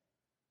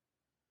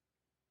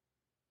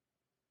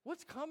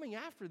 What's coming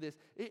after this?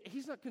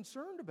 He's not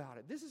concerned about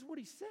it. This is what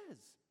he says.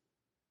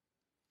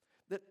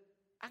 That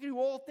I can do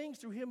all things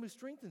through him who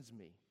strengthens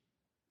me.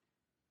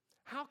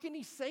 How can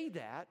he say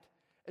that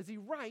as he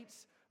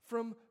writes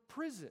from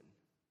prison?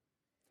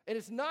 And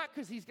it's not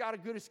because he's got a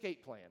good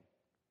escape plan.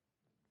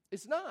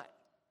 It's not.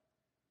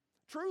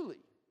 Truly.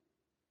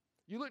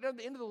 You look down at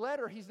the end of the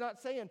letter, he's not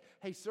saying,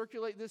 hey,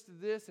 circulate this to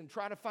this and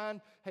try to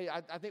find, hey,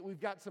 I think we've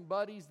got some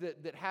buddies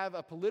that have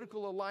a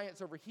political alliance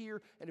over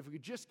here, and if we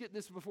could just get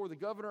this before the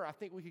governor, I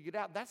think we could get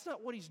out. That's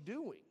not what he's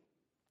doing.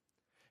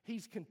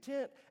 He's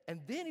content,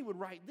 and then he would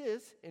write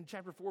this in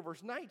chapter 4,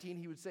 verse 19.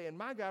 He would say, and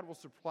my God will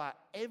supply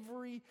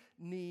every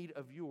need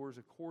of yours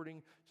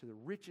according to the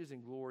riches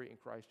and glory in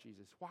Christ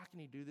Jesus. Why can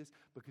he do this?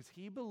 Because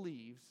he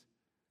believes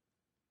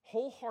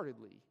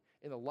wholeheartedly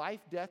in the life,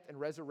 death, and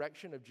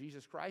resurrection of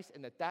Jesus Christ,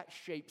 and that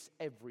shapes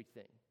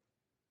everything.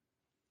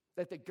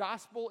 That the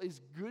gospel is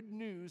good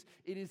news.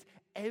 It is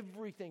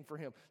everything for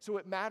him. So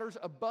it matters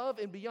above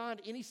and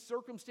beyond any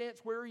circumstance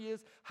where he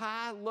is,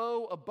 high,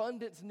 low,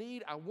 abundance,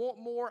 need. I want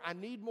more. I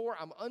need more.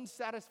 I'm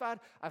unsatisfied.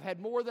 I've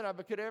had more than I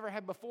could ever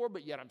have before,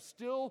 but yet I'm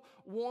still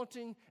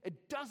wanting.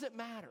 It doesn't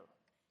matter.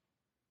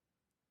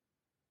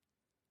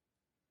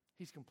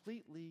 He's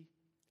completely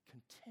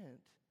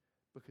content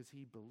because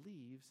he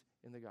believes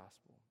in the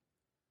gospel.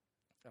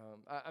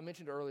 I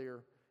mentioned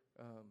earlier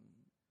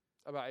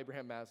about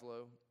Abraham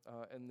Maslow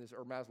and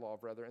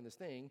this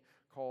thing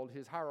called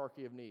his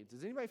hierarchy of needs.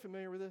 Is anybody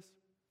familiar with this?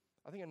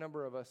 I think a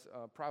number of us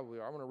probably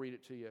are. I want to read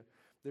it to you.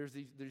 There's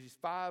these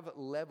 5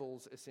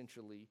 levels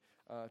essentially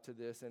to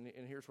this, and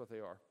here's what they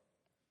are.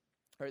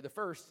 All right, the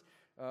first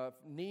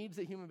Needs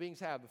that human beings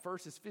have. The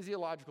first is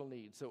physiological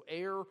needs. So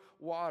air,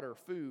 water,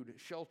 food,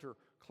 shelter,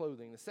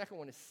 clothing. The second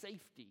one is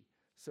safety.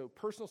 So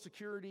personal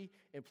security,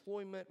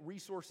 employment,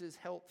 resources,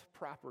 health,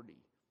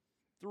 property.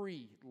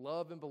 3,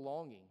 love and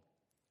belonging.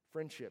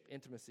 Friendship,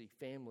 intimacy,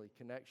 family,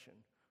 connection.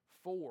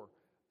 4,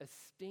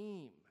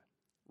 esteem,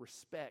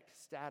 respect,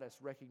 status,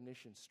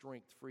 recognition,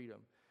 strength,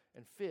 freedom.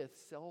 And 5th,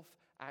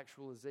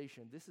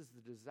 self-actualization. This is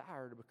the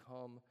desire to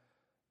become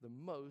the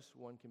most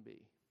one can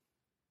be.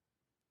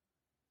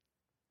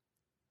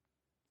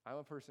 I'm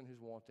a person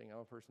who's wanting. I'm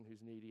a person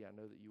who's needy. I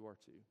know that you are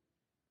too.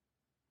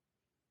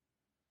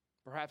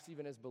 Perhaps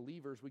even as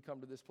believers, we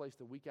come to this place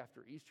the week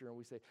after Easter and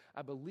we say,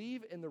 I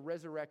believe in the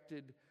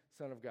resurrected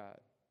Son of God.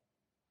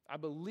 I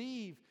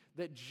believe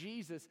that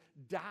Jesus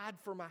died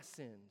for my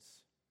sins,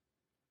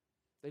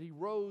 that he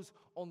rose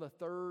on the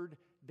third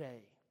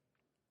day.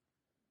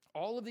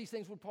 All of these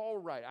things would Paul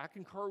write. I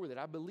concur with it.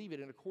 I believe it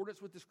in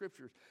accordance with the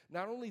Scriptures.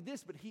 Not only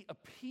this, but he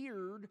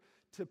appeared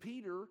to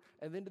Peter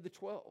and then to the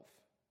 12.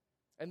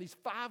 And these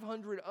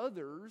 500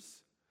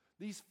 others,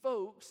 these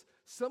folks,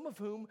 some of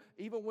whom,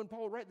 even when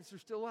Paul writes this, are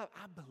still alive.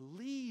 I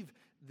believe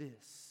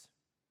this.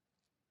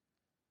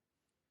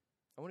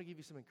 I want to give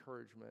you some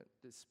encouragement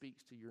that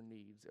speaks to your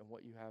needs and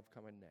what you have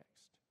coming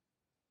next.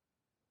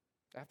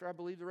 After I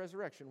believe the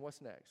resurrection,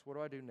 what's next? What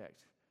do I do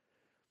next?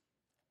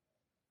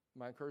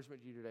 My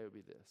encouragement to you today would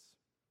be this.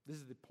 This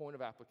is the point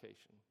of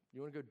application.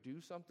 You want to go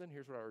do something?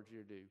 Here's what I urge you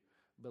to do.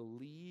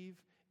 Believe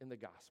in the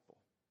gospel.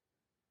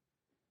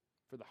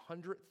 For the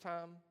 100th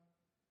time,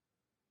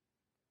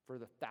 for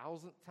the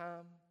 1,000th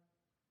time.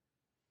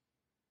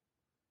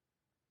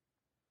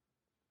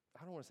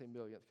 I don't want to say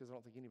millionth because I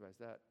don't think anybody's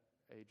that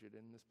aged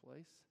in this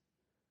place.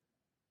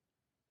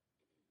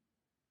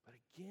 But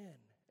again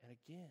and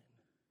again,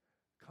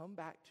 come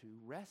back to,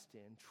 rest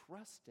in,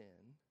 trust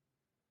in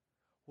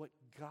what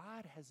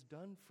God has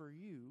done for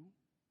you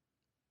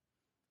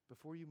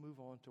before you move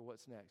on to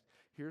what's next.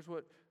 Here's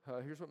what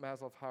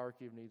Maslow's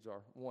hierarchy of needs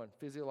are. 1,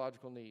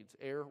 physiological needs: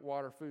 air,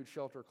 water, food,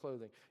 shelter,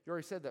 clothing. You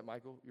already said that,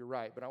 Michael. You're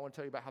right. But I want to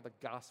tell you about how the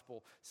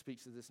gospel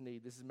speaks to this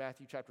need. This is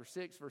Matthew chapter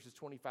 6, verses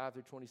 25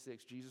 through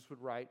 26. Jesus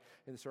would write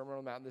in the Sermon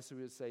on the Mount, this he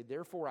would say,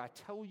 "Therefore I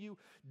tell you,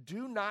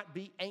 do not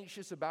be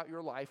anxious about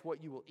your life,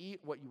 what you will eat,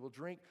 what you will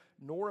drink,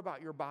 nor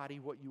about your body,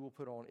 what you will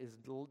put on. Is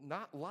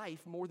not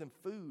life more than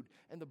food,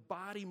 and the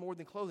body more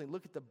than clothing?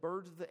 Look at the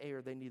birds of the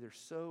air. They neither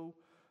sow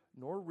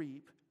nor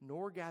reap,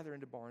 nor gather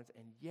into barns,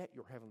 and yet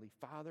your heavenly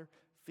Father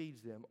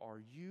feeds them. Are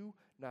you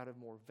not of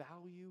more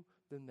value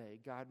than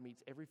they?" God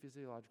meets every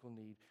physiological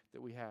need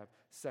that we have.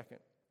 Second,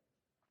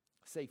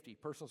 safety,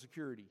 personal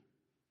security.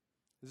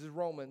 This is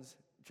Romans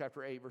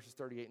chapter 8, verses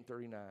 38 and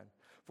 39.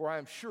 "For I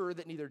am sure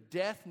that neither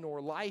death,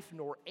 nor life,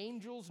 nor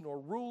angels, nor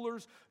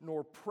rulers,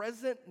 nor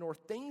present, nor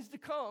things to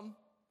come,"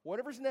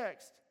 whatever's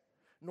next,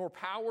 "nor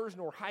powers,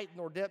 nor height,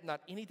 nor depth,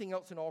 not anything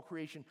else in all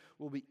creation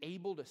will be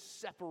able to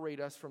separate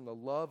us from the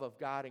love of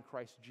God in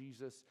Christ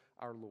Jesus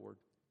our Lord."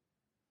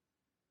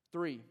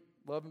 3,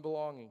 love and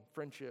belonging,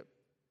 friendship,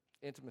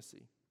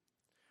 intimacy.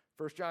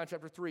 1 John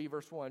chapter 3,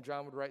 verse 1,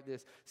 John would write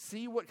this: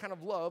 "See what kind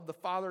of love the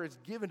Father has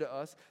given to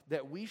us,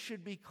 that we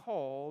should be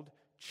called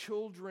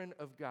children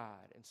of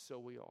God, and so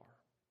we are."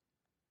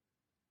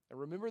 And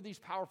remember these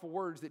powerful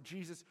words that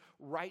Jesus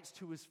writes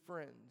to his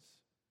friends,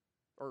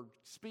 or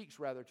speaks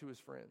rather to his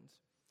friends.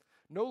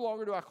 "No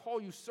longer do I call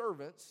you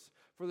servants,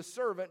 for the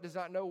servant does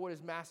not know what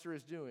his master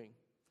is doing.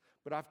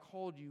 But I've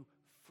called you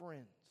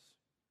friends.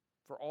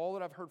 For all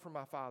that I've heard from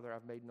my Father,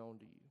 I've made known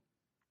to you."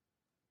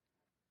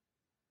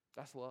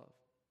 That's love.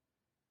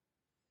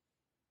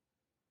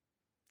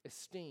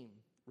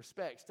 Esteem,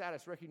 respect,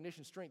 status,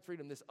 recognition, strength,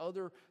 freedom, this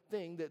other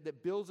thing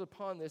that builds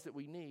upon this that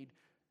we need.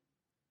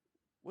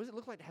 What does it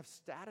look like to have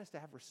status, to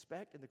have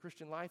respect in the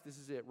Christian life? This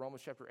is it,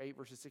 Romans chapter 8,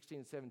 verses 16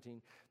 and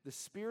 17. "The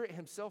Spirit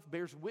himself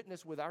bears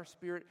witness with our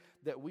spirit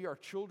that we are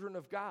children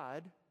of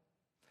God.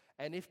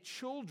 And if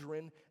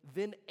children,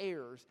 then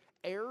heirs,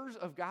 heirs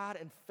of God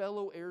and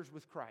fellow heirs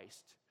with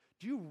Christ."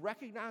 Do you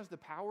recognize the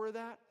power of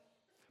that?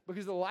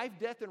 Because the life,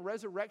 death, and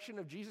resurrection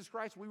of Jesus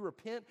Christ, we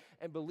repent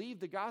and believe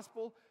the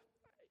gospel.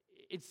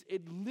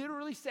 It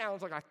literally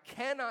sounds like I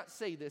cannot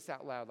say this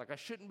out loud, like I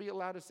shouldn't be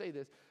allowed to say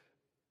this.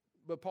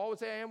 But Paul would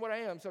say, "I am what I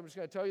am," so I'm just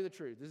going to tell you the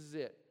truth. This is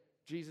it.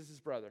 Jesus'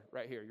 brother,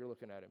 right here. You're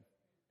looking at him.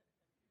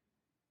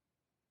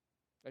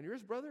 And you're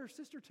his brother or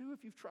sister too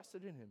if you've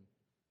trusted in him.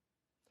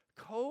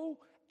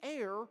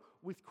 Co-heir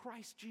with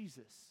Christ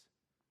Jesus.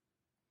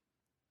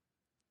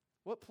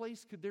 What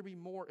place could there be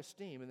more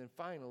esteem? And then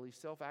finally,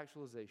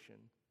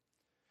 self-actualization.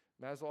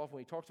 Maslow, when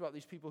he talks about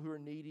these people who are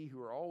needy,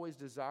 who are always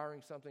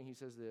desiring something, he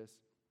says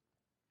this: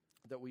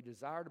 that we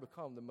desire to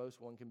become the most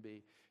one can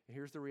be. And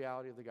here's the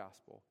reality of the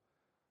gospel.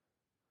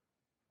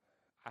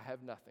 I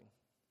have nothing.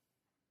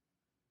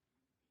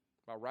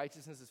 My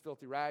righteousness is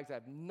filthy rags. I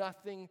have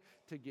nothing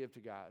to give to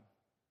God.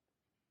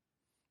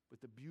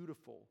 But the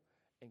beautiful,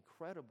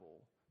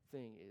 incredible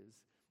thing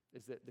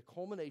is that the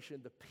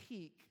culmination, the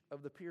peak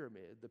of the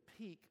pyramid, the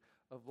peak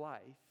of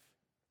life,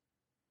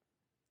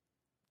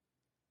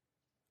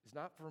 It's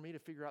not for me to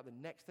figure out the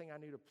next thing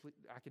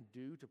I can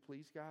do to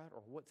please God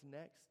or what's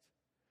next.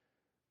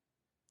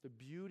 The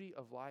beauty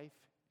of life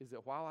is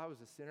that while I was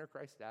a sinner,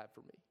 Christ died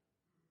for me.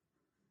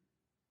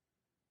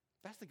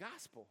 That's the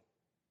gospel.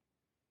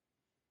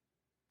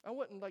 I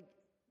wasn't like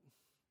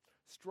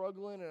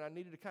struggling and I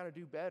needed to kind of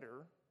do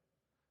better.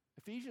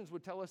 Ephesians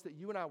would tell us that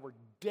you and I were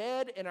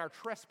dead in our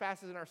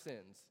trespasses and our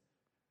sins.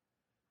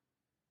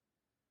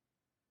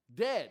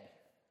 Dead.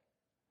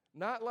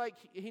 Not like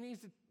he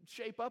needs to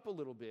shape up a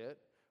little bit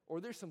or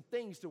there's some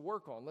things to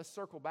work on. Let's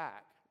circle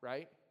back,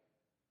 right?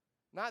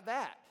 Not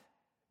that.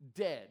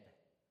 Dead.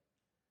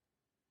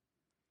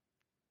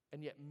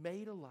 And yet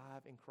made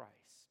alive in Christ.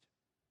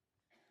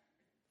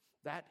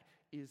 That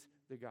is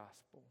the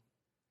gospel.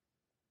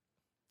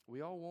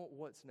 We all want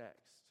what's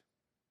next.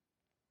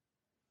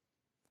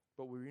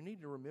 But we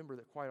need to remember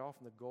that quite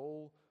often the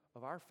goal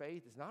of our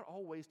faith is not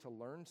always to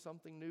learn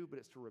something new, but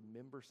it's to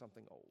remember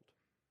something old.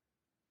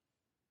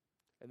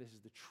 And this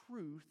is the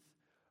truth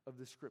of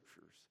the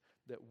Scriptures,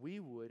 that we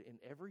would, in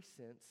every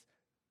sense,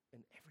 in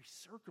every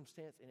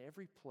circumstance, in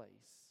every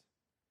place,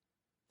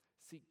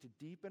 seek to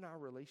deepen our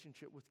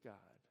relationship with God.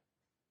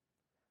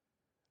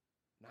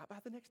 Not by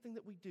the next thing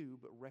that we do,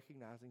 but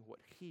recognizing what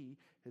He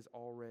has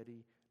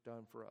already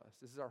done for us.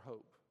 This is our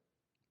hope.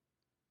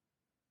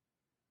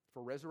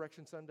 For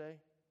Resurrection Sunday,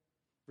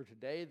 for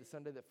today, the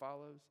Sunday that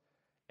follows,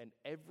 and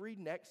every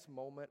next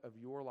moment of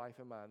your life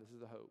and mine, this is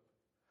the hope.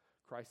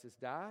 Christ has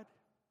died,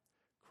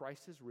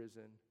 Christ has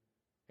risen,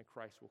 and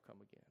Christ will come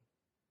again.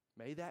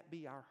 May that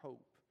be our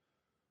hope,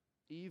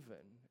 even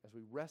as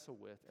we wrestle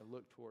with and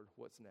look toward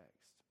what's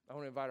next. I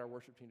want to invite our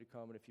worship team to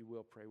come, and if you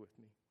will, pray with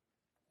me.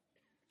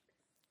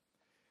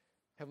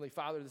 Heavenly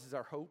Father, this is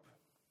our hope,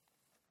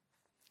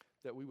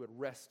 that we would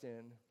rest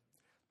in,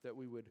 that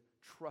we would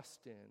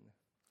trust in,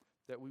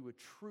 that we would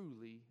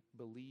truly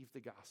believe the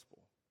gospel.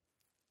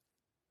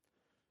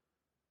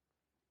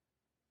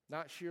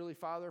 Not surely,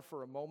 Father,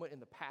 for a moment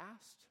in the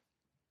past,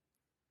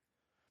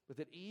 but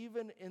that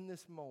even in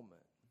this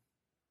moment,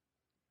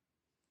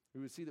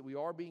 we would see that we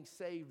are being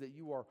saved, that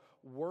you are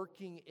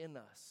working in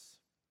us.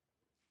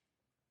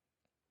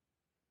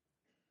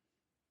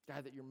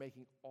 God, that you're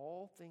making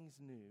all things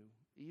new,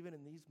 even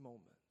in these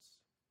moments.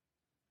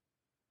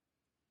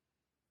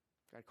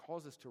 God,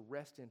 calls us to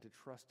rest in, to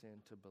trust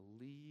in, to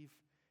believe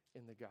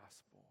in the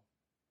gospel.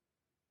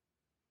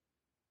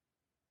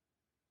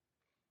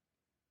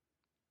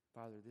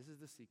 Father, this is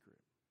the secret,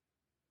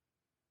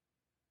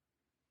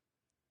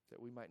 that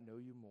we might know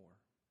you more.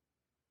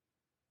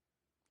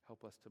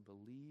 Help us to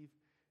believe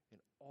in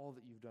all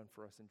that you've done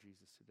for us in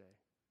Jesus today.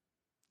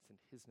 It's in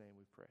his name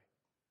we pray.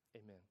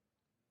 Amen.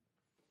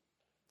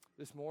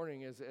 This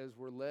morning, as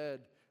we're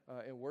led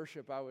in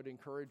worship, I would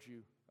encourage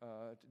you.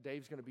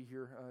 Dave's going to be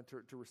here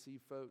to receive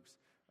folks.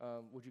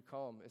 Would you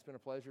come? It's been a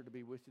pleasure to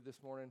be with you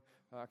this morning.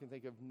 I can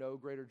think of no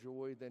greater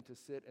joy than to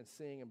sit and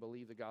sing and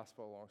believe the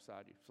gospel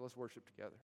alongside you. So let's worship together.